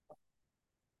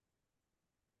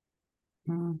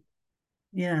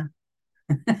 Yeah.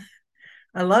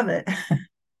 I love it,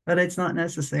 but it's not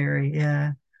necessary.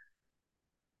 Yeah.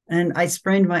 And I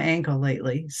sprained my ankle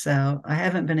lately, so I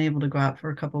haven't been able to go out for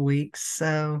a couple weeks.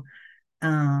 So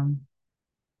um,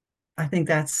 I think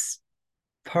that's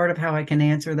part of how I can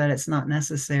answer that it's not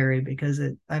necessary because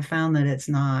I found that it's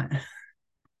not.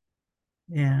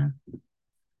 Yeah.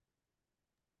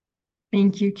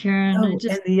 Thank you, Karen. Oh, and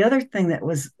the other thing that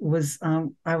was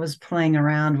I was playing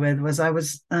around with was I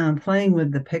was playing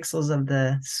with the pixels of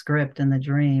the script and the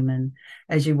dream, and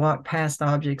as you walk past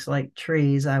objects like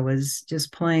trees, I was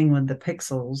just playing with the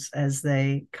pixels as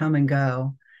they come and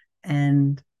go,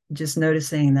 and just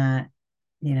noticing that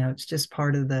it's just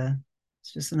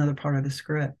it's just another part of the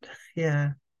script.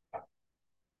 Yeah,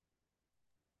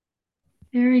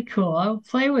 Very cool. I'll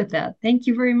play with that. Thank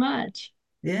you very much.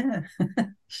 yeah,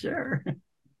 sure.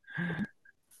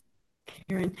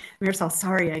 Karen, Marisol,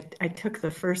 sorry, I took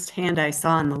the first hand I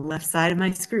saw on the left side of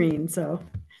my screen, so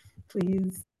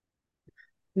please.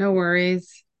 No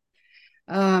worries.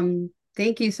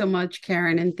 Thank you so much,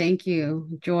 Karen, and thank you,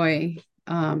 Joy.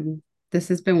 This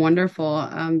has been wonderful.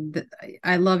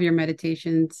 I love your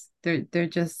meditations. They're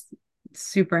just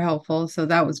super helpful. So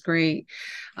that was great.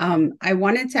 I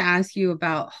wanted to ask you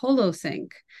about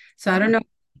HoloSync. So I don't know if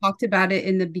you talked about it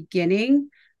in the beginning.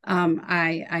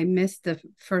 I missed the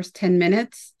first 10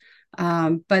 minutes.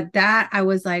 But that I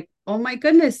was like, oh my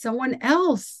goodness, someone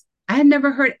else. I had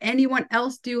never heard anyone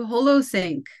else do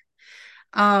HoloSync.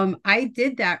 I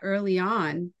did that early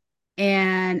on,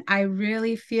 and I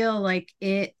really feel like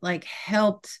it like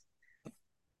helped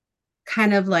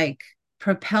kind of like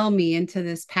propel me into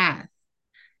this path.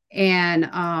 And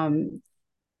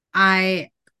I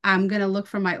I'm gonna look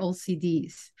for my old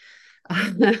CDs.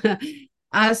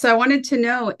 So I wanted to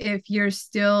know if you're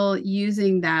still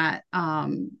using that,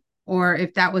 or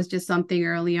if that was just something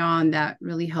early on that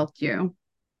really helped you.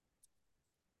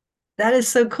 That is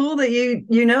so cool that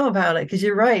you know about it because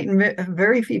you're right, and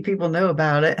very few people know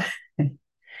about it.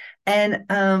 And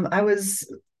I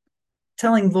was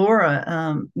telling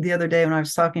Laura the other day when I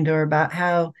was talking to her about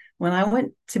how when I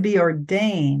went to be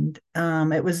ordained,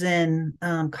 it was in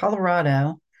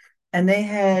Colorado, and they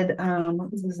had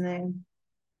what was his name?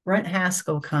 Brent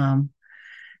Haskell come.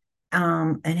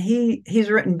 And he's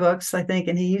written books, I think,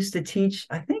 and he used to teach.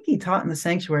 I think he taught in the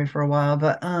sanctuary for a while.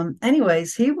 But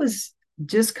anyways, he was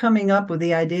just coming up with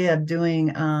the idea of doing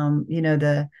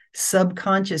the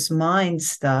subconscious mind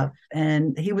stuff,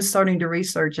 and he was starting to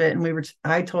research it. And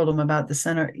I told him about the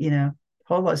center,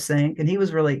 Holosync, and he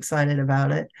was really excited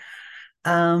about it.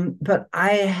 But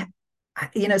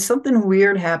something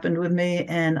weird happened with me,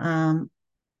 and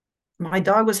my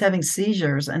dog was having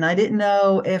seizures, and I didn't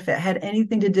know if it had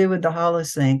anything to do with the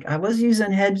holosync. I was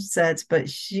using headsets, but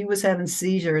she was having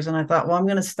seizures, and I thought, well, I'm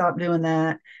going to stop doing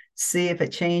that, see if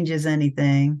it changes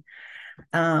anything.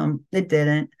 It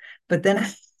didn't, but then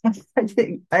I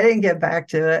didn't get back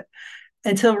to it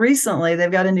until recently.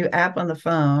 They've got a new app on the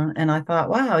phone, and I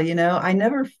thought, wow, I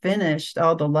never finished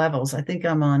all the levels. I think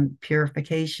I'm on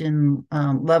purification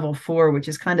level 4, which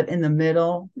is kind of in the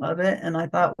middle of it, and I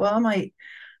thought, well,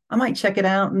 I might check it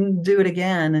out and do it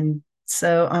again. And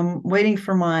so I'm waiting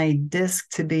for my disc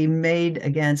to be made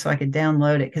again so I could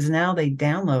download it, because now they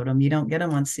download them. You don't get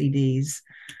them on CDs.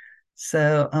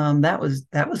 So that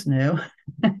was new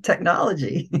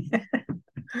technology.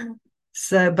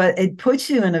 So, but it puts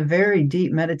you in a very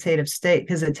deep meditative state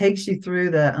because it takes you through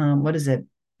the what is it,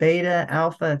 beta,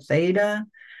 alpha, theta.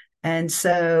 And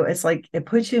so it's like it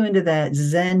puts you into that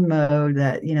Zen mode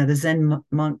that the Zen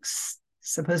monks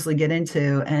supposedly get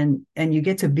into, and you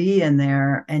get to be in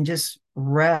there and just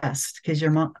rest because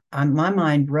my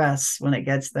mind rests when it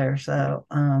gets there. So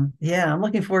yeah, I'm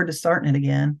looking forward to starting it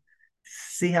again,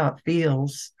 see how it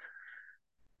feels.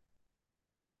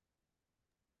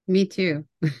 Me too.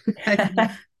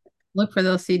 Look for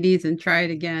those CDs and try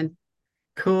it again.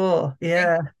 Cool. Thanks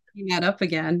Yeah. for bringing that up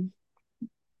again.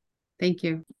 Thank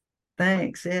you.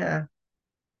 Thanks. Yeah.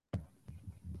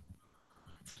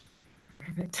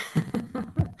 Perfect.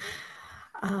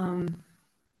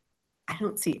 I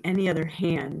don't see any other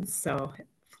hands, so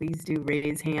please do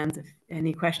raise hands if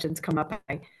any questions come up.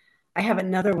 I have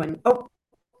another one. Oh,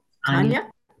 Tanya,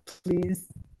 please.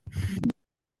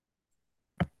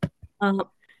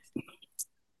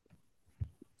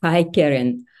 Hi,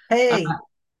 Karen. Hey.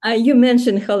 You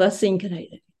mentioned Halasink, and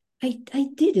I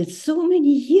did it so many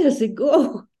years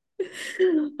ago.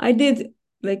 I did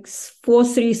like 4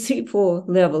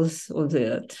 levels of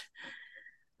that.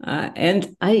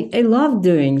 And I love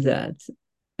doing that.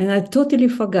 And I totally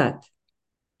forgot.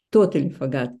 Totally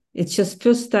forgot. It's just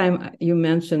first time you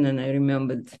mentioned and I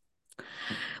remembered.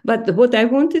 But what I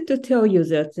wanted to tell you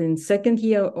that in second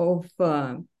year of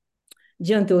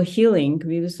gentle healing,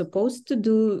 we were supposed to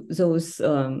do those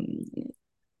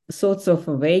sorts of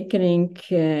awakening,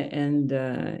 and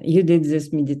you did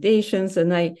these meditations,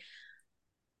 and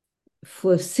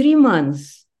for 3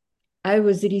 months, I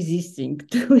was resisting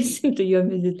to listen to your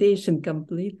meditation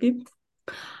completely.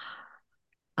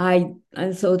 I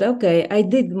thought, okay, I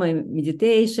did my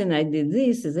meditation, I did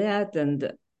this, that,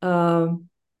 and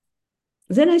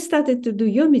then I started to do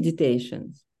your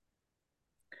meditations.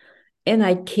 And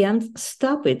I can't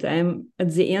stop it. I'm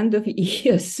at the end of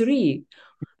year 3.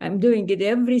 I'm doing it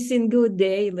every single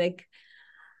day. Like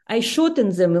I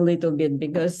shortened them a little bit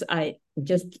because I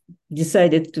just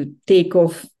decided to take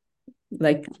off,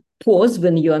 like pause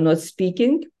when you are not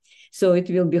speaking. So it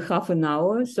will be half an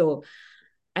hour. So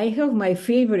I have my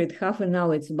favorite half an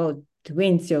hour. It's about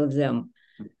 20 of them.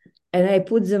 And I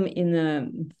put them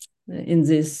in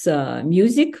this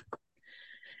music.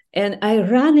 And I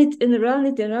run it and run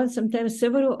it and run sometimes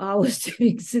several hours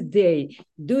during the day,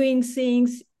 doing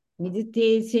things,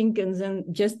 meditating, and then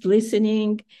just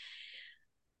listening.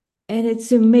 And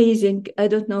it's amazing. I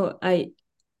don't know. I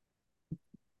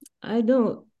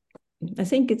don't. I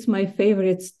think it's my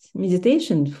favorite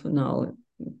meditation for now.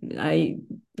 I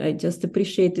just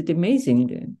appreciate it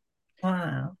amazingly.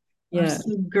 Wow. Yeah. I'm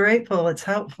so grateful. It's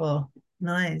helpful.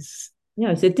 Nice.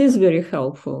 Yes, it is very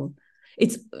helpful.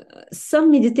 It's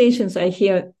some meditations I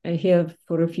hear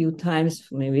for a few times,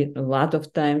 maybe a lot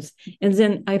of times, and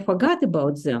then I forgot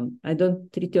about them. I don't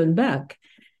return back.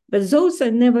 But those I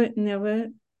never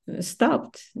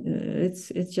stopped.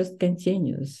 It just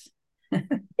continues.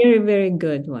 Very, very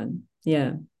good one.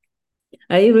 Yeah.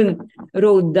 I even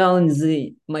wrote down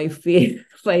my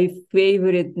 5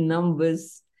 favorite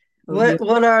numbers.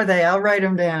 What are they? I'll write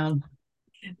them down.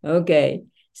 Okay.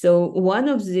 So one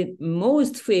of the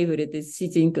most favorite is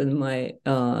sitting on my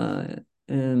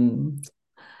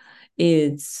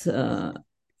it's where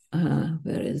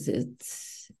is it?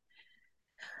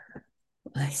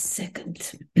 A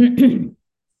second.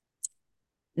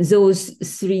 Those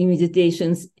 3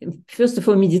 meditations. First of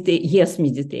all,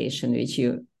 meditation, which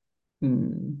you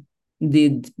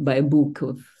did by book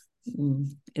of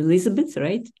Elizabeth,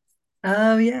 right?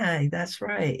 Oh, yeah, that's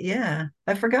right. Yeah,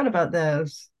 I forgot about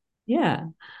those. Yeah.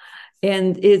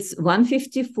 And it's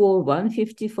 154,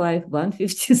 155,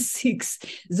 156.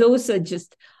 Those are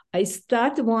just, I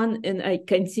start one and I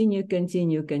continue.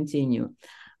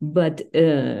 But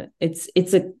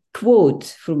it's a quote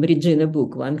from Regina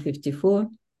book, 154,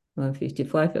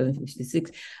 155,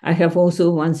 156. I have also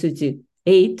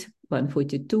 138,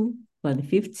 142,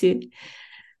 150,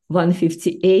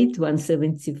 158,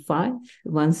 175,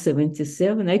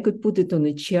 177. I could put it on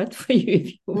a chart for you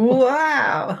if you want.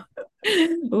 Wow.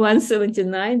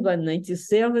 179,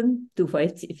 197,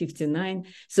 259.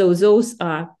 So those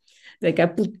are like I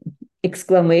put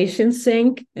exclamation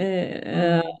thing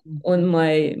on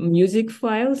my music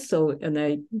file. So, and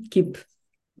I keep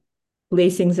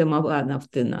placing them up one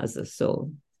after another.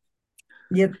 So,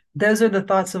 yeah, those are the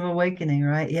thoughts of awakening,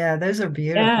 right? Yeah, those are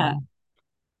beautiful.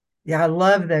 Yeah, I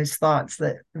love those thoughts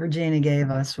that Regina gave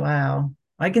us. Wow.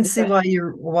 I can see why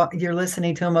you're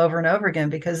listening to them over and over again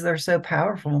because they're so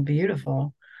powerful and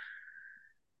beautiful.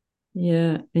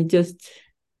 Yeah, I just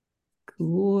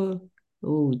cool.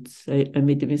 Oh, I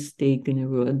made a mistake in a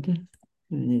word.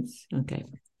 And it's okay.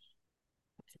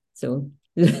 So,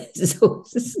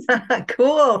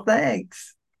 Cool.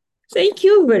 Thanks. Thank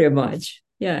you very much.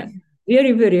 Yeah,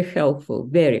 very, very helpful.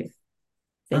 Very.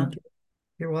 Thank you.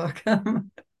 You're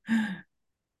welcome.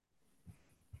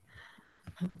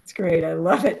 It's great. I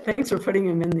love it. Thanks for putting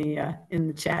them in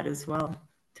the chat as well,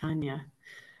 Tanya.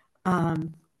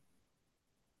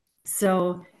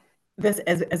 So this,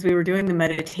 as we were doing the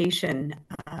meditation,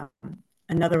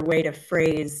 another way to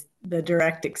phrase the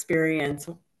direct experience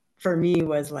for me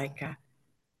was like,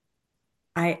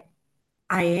 I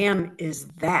am is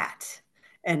that.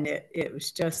 And it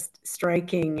was just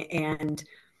striking, and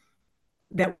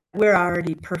that we're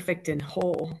already perfect and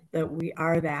whole, that we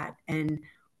are that. And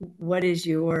what is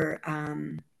your,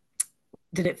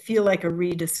 did it feel like a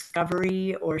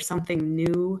rediscovery or something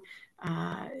new?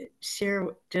 Share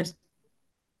just,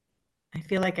 I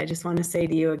feel like I just want to say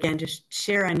to you again, just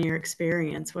share on your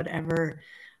experience, whatever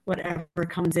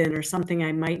comes in, or something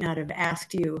I might not have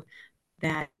asked you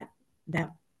that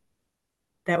that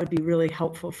that would be really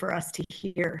helpful for us to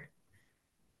hear.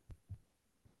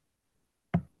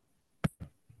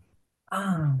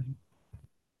 Um,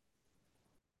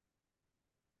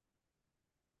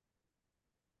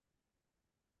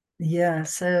 yeah,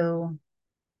 so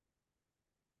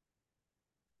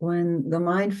when the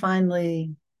mind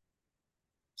finally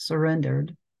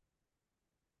surrendered,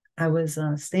 I was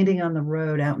standing on the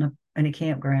road out in a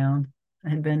campground. I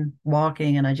had been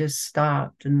walking and I just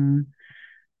stopped and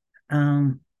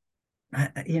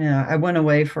I went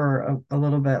away for a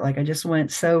little bit. Like I just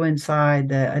went so inside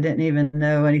that I didn't even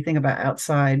know anything about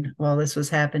outside while this was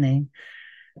happening.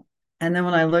 And then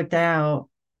when I looked out,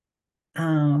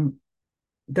 um,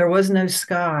 there was no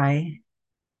sky.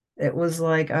 It was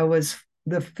like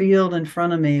the field in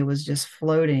front of me was just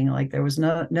floating. Like there was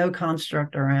no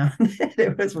construct around it.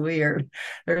 It was weird.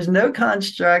 There was no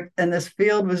construct, and this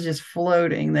field was just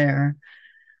floating there.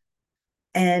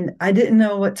 And I didn't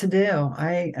know what to do.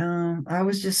 I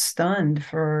was just stunned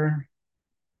for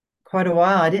quite a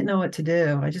while. I didn't know what to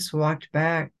do. I just walked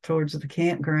back towards the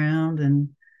campground and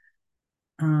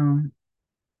um,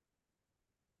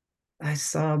 I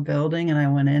saw a building and I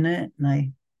went in it and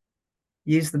I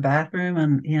used the bathroom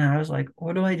and I was like,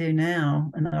 what do I do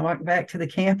now? And I walked back to the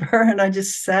camper and I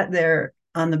just sat there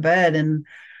on the bed and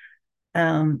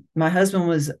my husband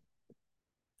was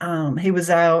he was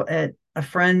out at a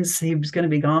friend's. He was going to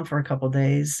be gone for a couple of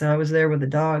days, so I was there with the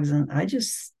dogs and I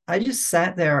just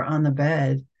sat there on the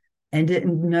bed and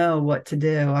didn't know what to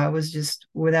do. I was just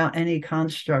without any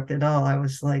construct at all. I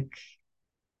was like,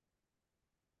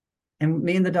 and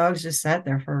me and the dogs just sat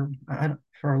there for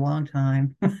a long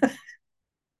time.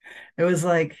 It was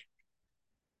like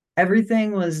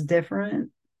everything was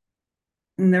different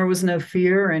and there was no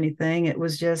fear or anything. It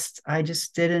was just I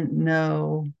just didn't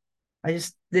know. I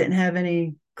just didn't have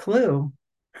any clue.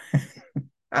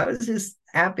 I was just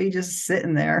happy just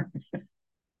sitting there.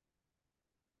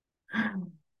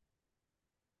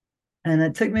 And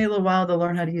it took me a little while to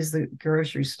learn how to use the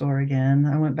grocery store again.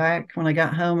 I went back when I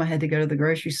got home. I had to go to the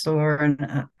grocery store,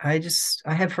 and I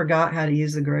had forgot how to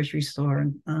use the grocery store.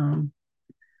 And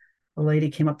a lady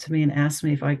came up to me and asked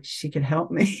me if she could help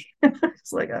me.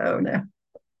 It's like, oh no.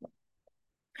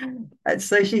 I'd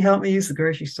say she helped me use the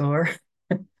grocery store.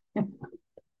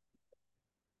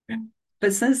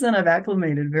 But since then, I've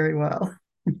acclimated very well.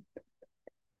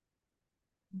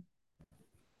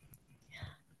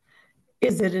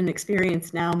 Is it an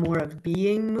experience now more of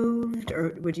being moved,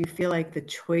 or would you feel like the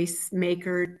choice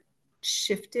maker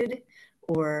shifted,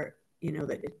 or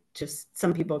that it just,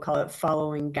 some people call it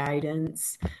following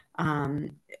guidance?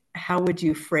 How would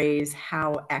you phrase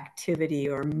how activity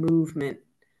or movement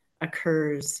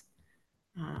occurs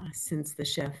since the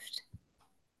shift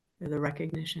or the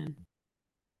recognition?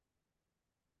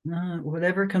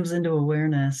 Whatever comes into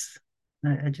awareness,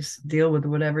 I just deal with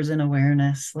whatever's in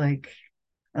awareness. Like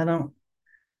I don't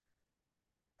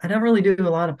I don't really do a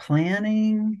lot of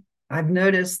planning. I've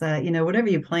noticed that, whatever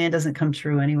you plan doesn't come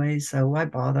true anyway, so why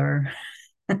bother?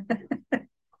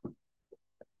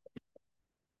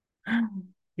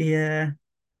 Yeah.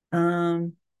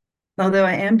 Um, Although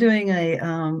I am doing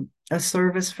a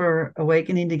service for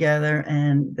Awakening Together,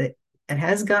 and it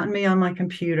has gotten me on my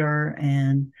computer,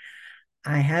 and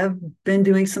I have been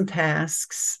doing some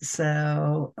tasks.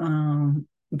 So,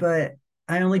 but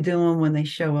I only do them when they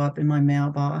show up in my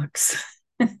mailbox.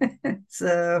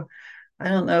 So I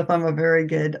don't know if I'm a very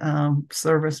good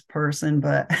service person,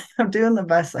 but I'm doing the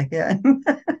best I can.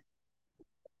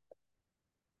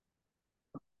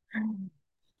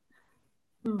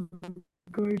 Oh,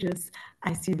 gorgeous.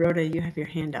 I see, Rhoda, you have your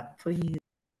hand up, please.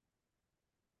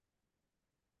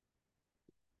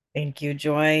 Thank you,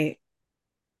 Joy.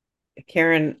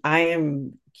 Karen, I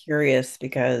am curious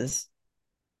because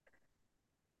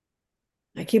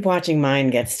I keep watching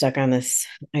mine get stuck on this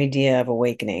idea of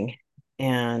awakening.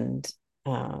 And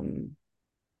for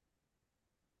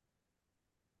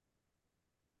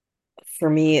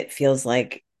me, it feels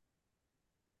like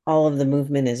all of the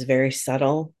movement is very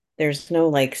subtle. There's no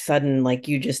like sudden, like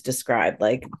you just described,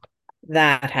 like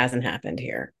that hasn't happened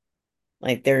here.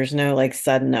 Like there's no like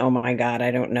sudden, oh my God,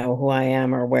 I don't know who I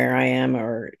am or where I am,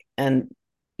 and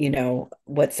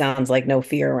what sounds like no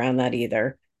fear around that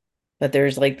either. But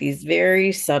there's like these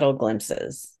very subtle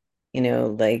glimpses,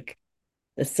 like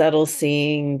the subtle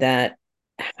seeing that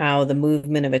how the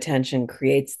movement of attention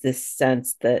creates this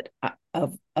sense that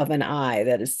of an I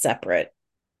that is separate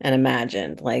and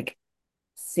imagined, like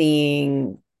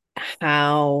seeing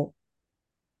how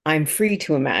I'm free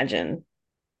to imagine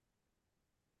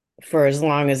for as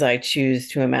long as I choose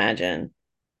to imagine.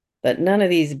 But none of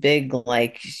these big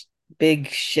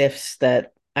shifts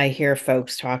that I hear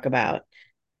folks talk about.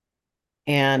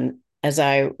 And as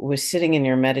I was sitting in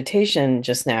your meditation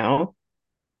just now,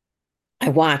 I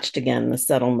watched again the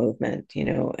subtle movement,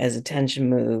 as attention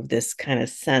moved, this kind of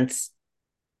sense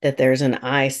that there's an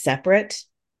I separate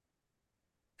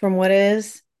from what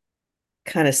is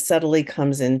kind of subtly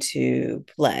comes into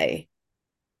play.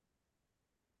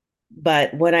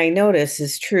 But what I notice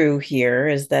is true here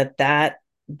is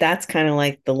that's kind of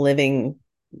like the living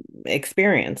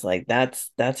experience. Like that's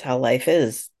how life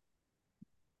is.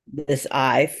 This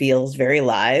I feels very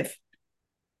live.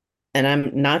 And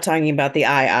I'm not talking about the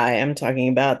I'm talking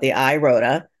about the I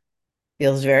Rhoda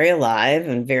feels very alive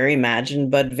and very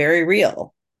imagined, but very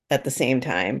real at the same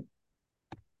time.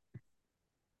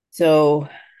 So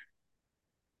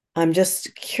I'm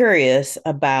just curious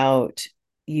about,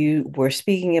 you were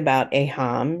speaking about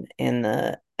AHAM and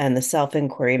the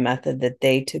self-inquiry method that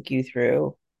they took you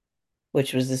through,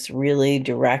 which was this really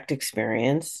direct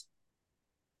experience.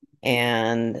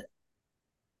 And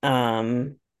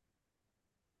how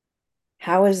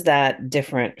is that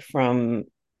different from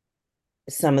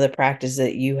some of the practice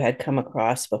that you had come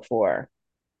across before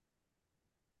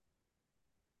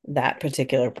that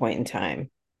particular point in time?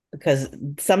 Because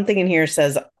something in here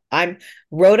says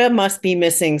Rhoda must be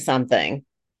missing something.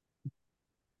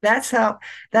 That's how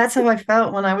I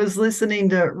felt when I was listening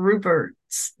to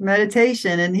Rupert's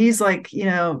meditation, and he's like,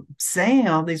 saying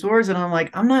all these words, and I'm like,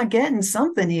 I'm not getting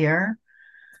something here.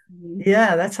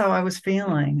 Yeah, that's how I was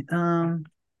feeling.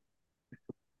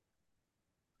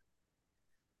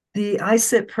 The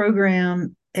iSit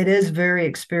program, it is very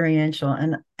experiential,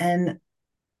 and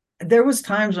there was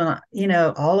times when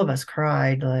all of us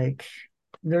cried. Like,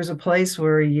 there's a place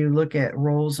where you look at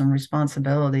roles and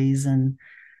responsibilities, and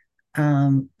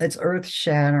it's earth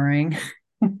shattering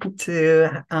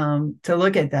to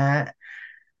look at that.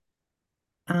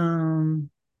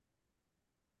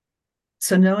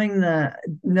 So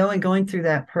knowing going through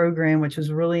that program, which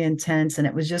was really intense, and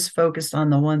it was just focused on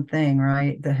the one thing,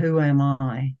 right? The who am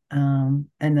I?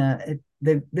 And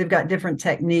they've got different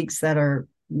techniques that are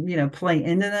play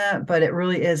into that, but it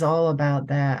really is all about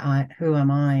that. Who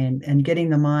am I? And getting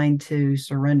the mind to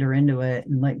surrender into it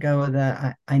and let go of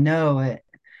that. I know it.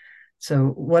 So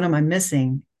what am I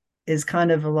missing? Is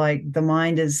kind of like the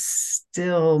mind is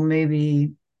still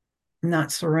maybe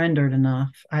not surrendered enough.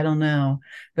 I don't know.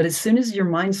 But as soon as your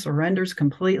mind surrenders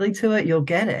completely to it, you'll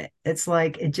get it. It's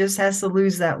like it just has to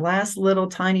lose that last little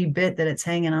tiny bit that it's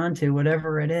hanging on to,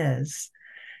 whatever it is.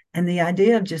 And the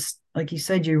idea of just, like you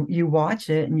said, you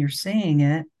watch it and you're seeing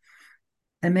it.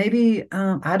 And maybe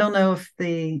I don't know if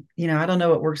I don't know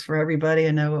what works for everybody.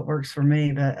 I know what works for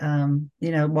me, but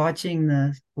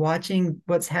watching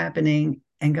what's happening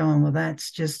and going, well,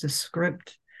 that's just a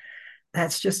script.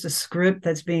 That's just a script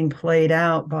that's being played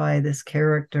out by this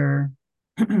character,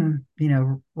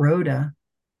 Rhoda.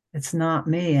 It's not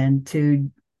me. And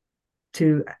to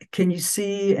can you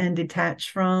see and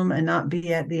detach from and not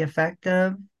be at the effect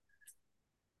of?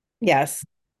 Yes.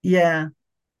 Yeah.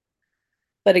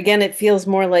 But again, it feels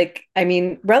more like,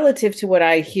 relative to what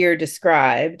I hear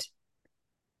described,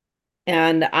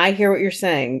 and I hear what you're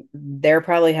saying, there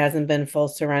probably hasn't been full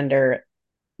surrender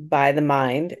by the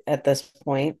mind at this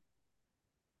point,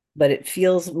 but it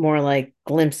feels more like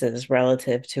glimpses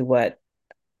relative to what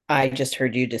I just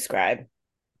heard you describe.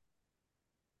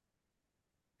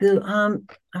 I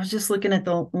was just looking at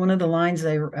the one of the lines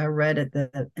I read at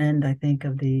the end, I think,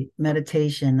 of the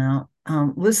meditation. Now,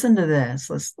 listen to this.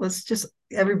 Let's just,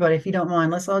 everybody, if you don't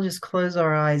mind, let's all just close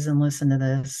our eyes and listen to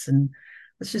this, and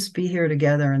let's just be here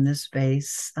together in this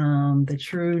space.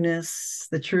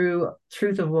 The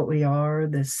truth of what we are,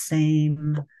 the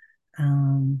same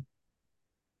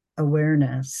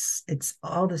awareness. It's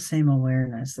all the same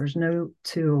awareness. There's no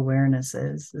two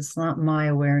awarenesses. It's not my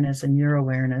awareness and your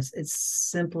awareness. It's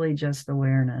simply just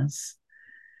awareness.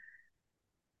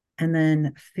 And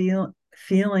then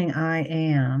feeling I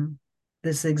am,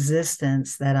 this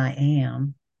existence that I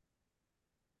am,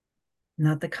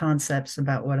 not the concepts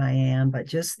about what I am, but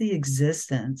just the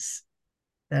existence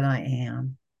that I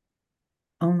am.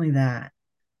 Only that.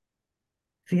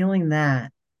 Feeling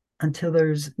that until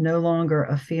there's no longer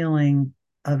a feeling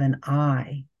of an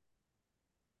I,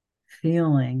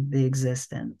 feeling the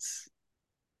existence.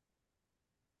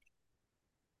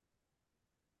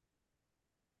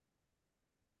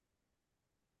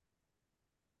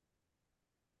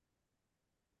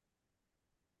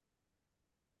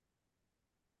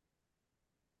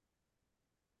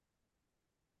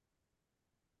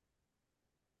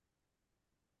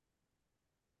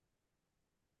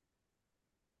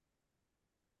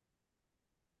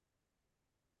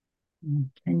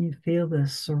 Can you feel the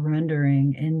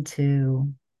surrendering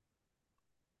into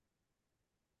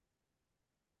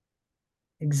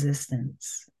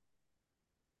existence?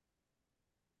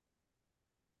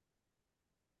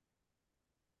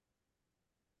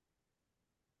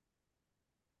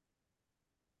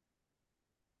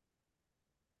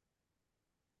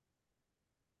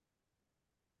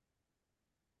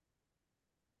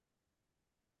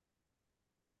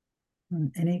 And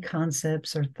any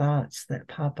concepts or thoughts that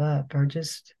pop up are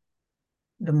just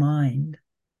the mind.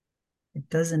 It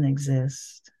doesn't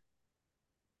exist.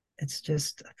 It's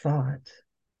just a thought.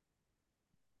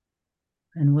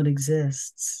 And what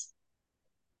exists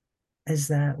is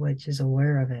that which is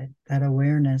aware of it. That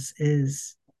awareness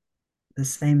is the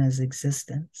same as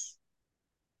existence.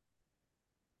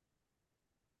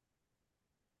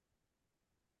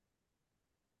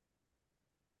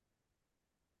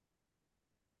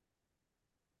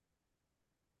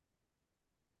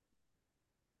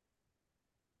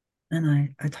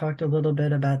 And I talked a little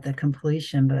bit about the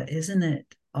completion, but isn't it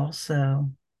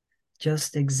also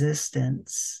just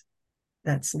existence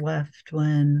that's left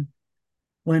when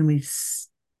we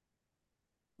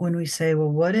when we say,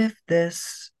 well, what if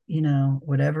this,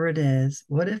 whatever it is,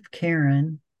 what if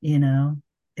Karen,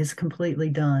 is completely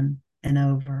done and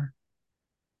over?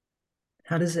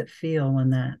 How does it feel when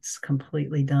that's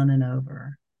completely done and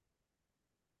over?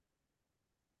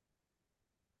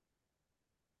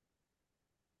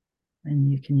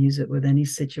 And you can use it with any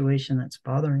situation that's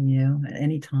bothering you at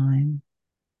any time.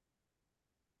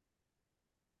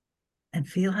 And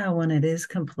feel how when it is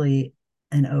complete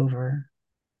and over,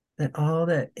 that all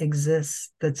that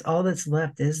exists, that's all that's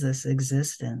left is this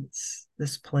existence,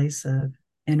 this place of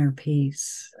inner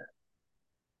peace.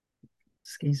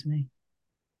 Excuse me.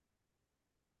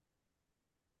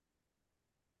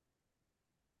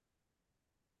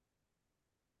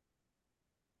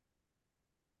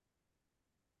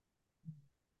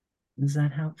 Is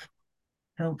that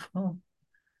helpful?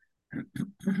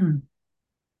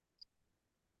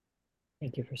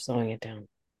 Thank you for slowing it down.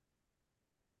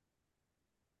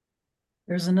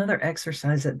 There's another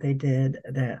exercise that they did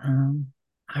that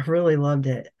I really loved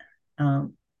it.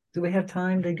 Do we have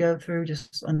time to go through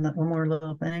just one more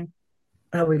little thing?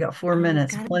 Oh, we got 4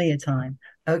 minutes, plenty of time.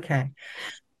 Okay.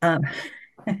 Um,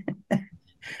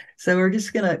 so we're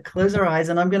just going to close our eyes,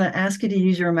 and I'm going to ask you to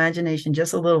use your imagination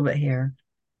just a little bit here.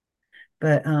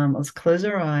 But let's close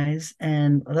our eyes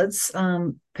and let's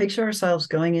picture ourselves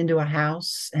going into a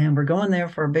house, and we're going there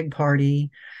for a big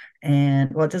party.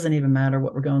 And well, it doesn't even matter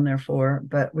what we're going there for,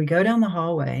 but we go down the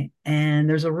hallway and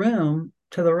there's a room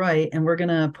to the right, and we're going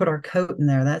to put our coat in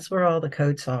there. That's where all the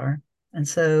coats are. And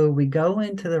so we go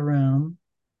into the room,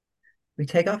 we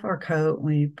take off our coat,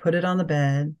 we put it on the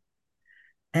bed,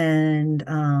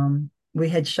 and we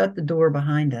had shut the door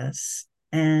behind us.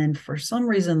 And for some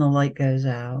reason, the light goes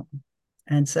out.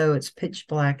 And so it's pitch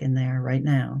black in there right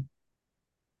now.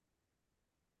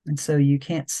 And so you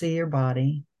can't see your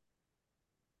body.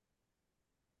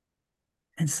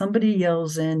 And somebody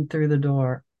yells in through the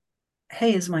door,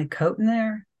 "Hey, is my coat in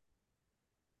there?"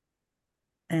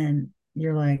 And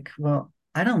you're like, "Well,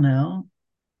 I don't know.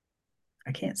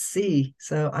 I can't see,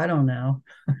 so I don't know."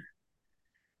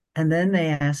 And then they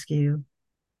ask you,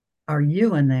 "Are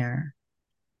you in there?"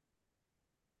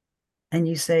 And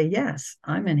you say, "Yes,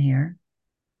 I'm in here."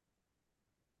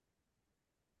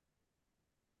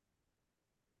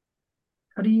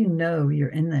 How do you know you're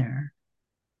in there?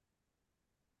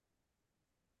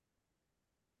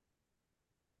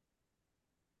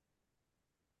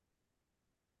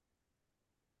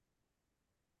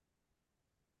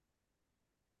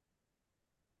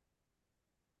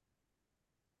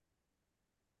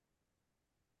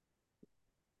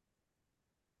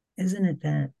 Isn't it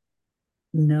that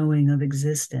knowing of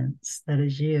existence that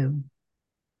is you,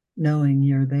 knowing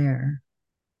you're there?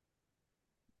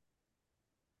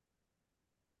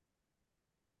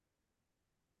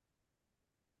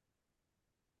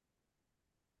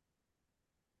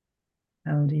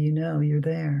 How do you know you're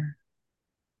there?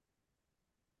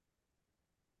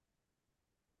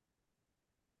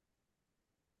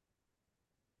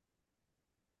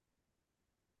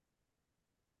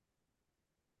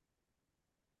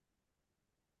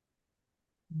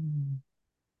 Mm.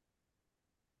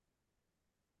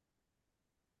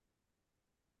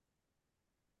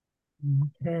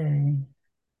 Okay.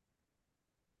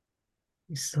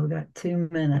 We still got 2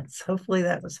 minutes. Hopefully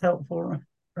that was helpful,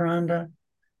 Rhonda.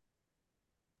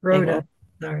 It was Rhoda,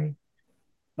 sorry.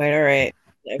 quite all right.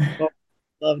 I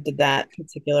loved that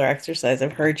particular exercise.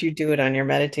 I've heard you do it on your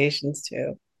meditations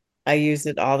too. I use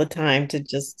it all the time to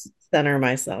just center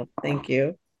myself. Thank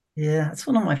you. Yeah, that's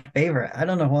one of my favorite. I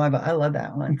don't know why, but I love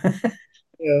that one.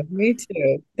 Me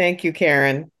too. Thank you,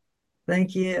 Karen.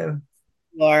 Thank you.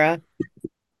 Laura.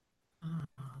 Oh,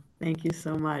 thank you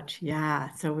so much.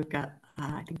 Yeah. So we've got,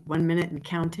 I think, 1 minute and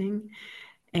counting.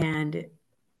 And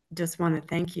just want to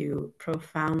thank you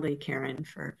profoundly, Karen,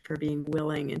 for being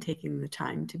willing and taking the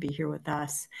time to be here with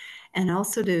us, and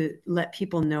also to let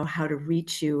people know how to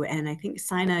reach you. And I think,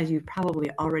 Sina, you probably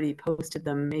already posted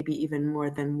them, maybe even more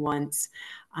than once,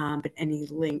 but any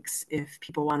links if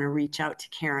people want to reach out to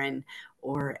Karen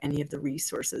or any of the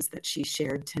resources that she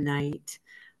shared tonight,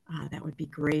 that would be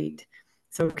great.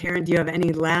 So, Karen, do you have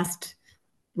any last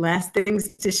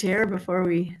things to share before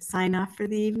we sign off for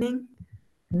the evening?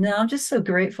 No, I'm just so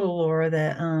grateful, Laura,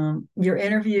 that your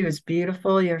interview is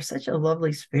beautiful. You're such a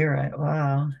lovely spirit.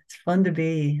 Wow. It's fun to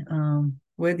be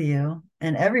with you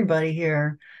and everybody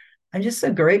here. I'm just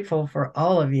so grateful for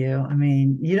all of you. I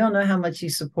mean, you don't know how much you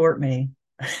support me.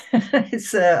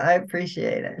 So I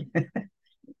appreciate it.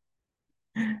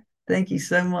 Thank you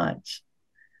so much.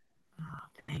 Oh,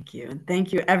 thank you. And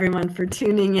thank you, everyone, for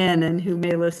tuning in and who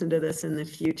may listen to this in the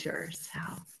future.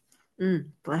 So,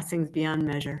 blessings beyond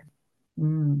measure.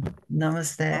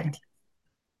 Namaste.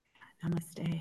 Namaste.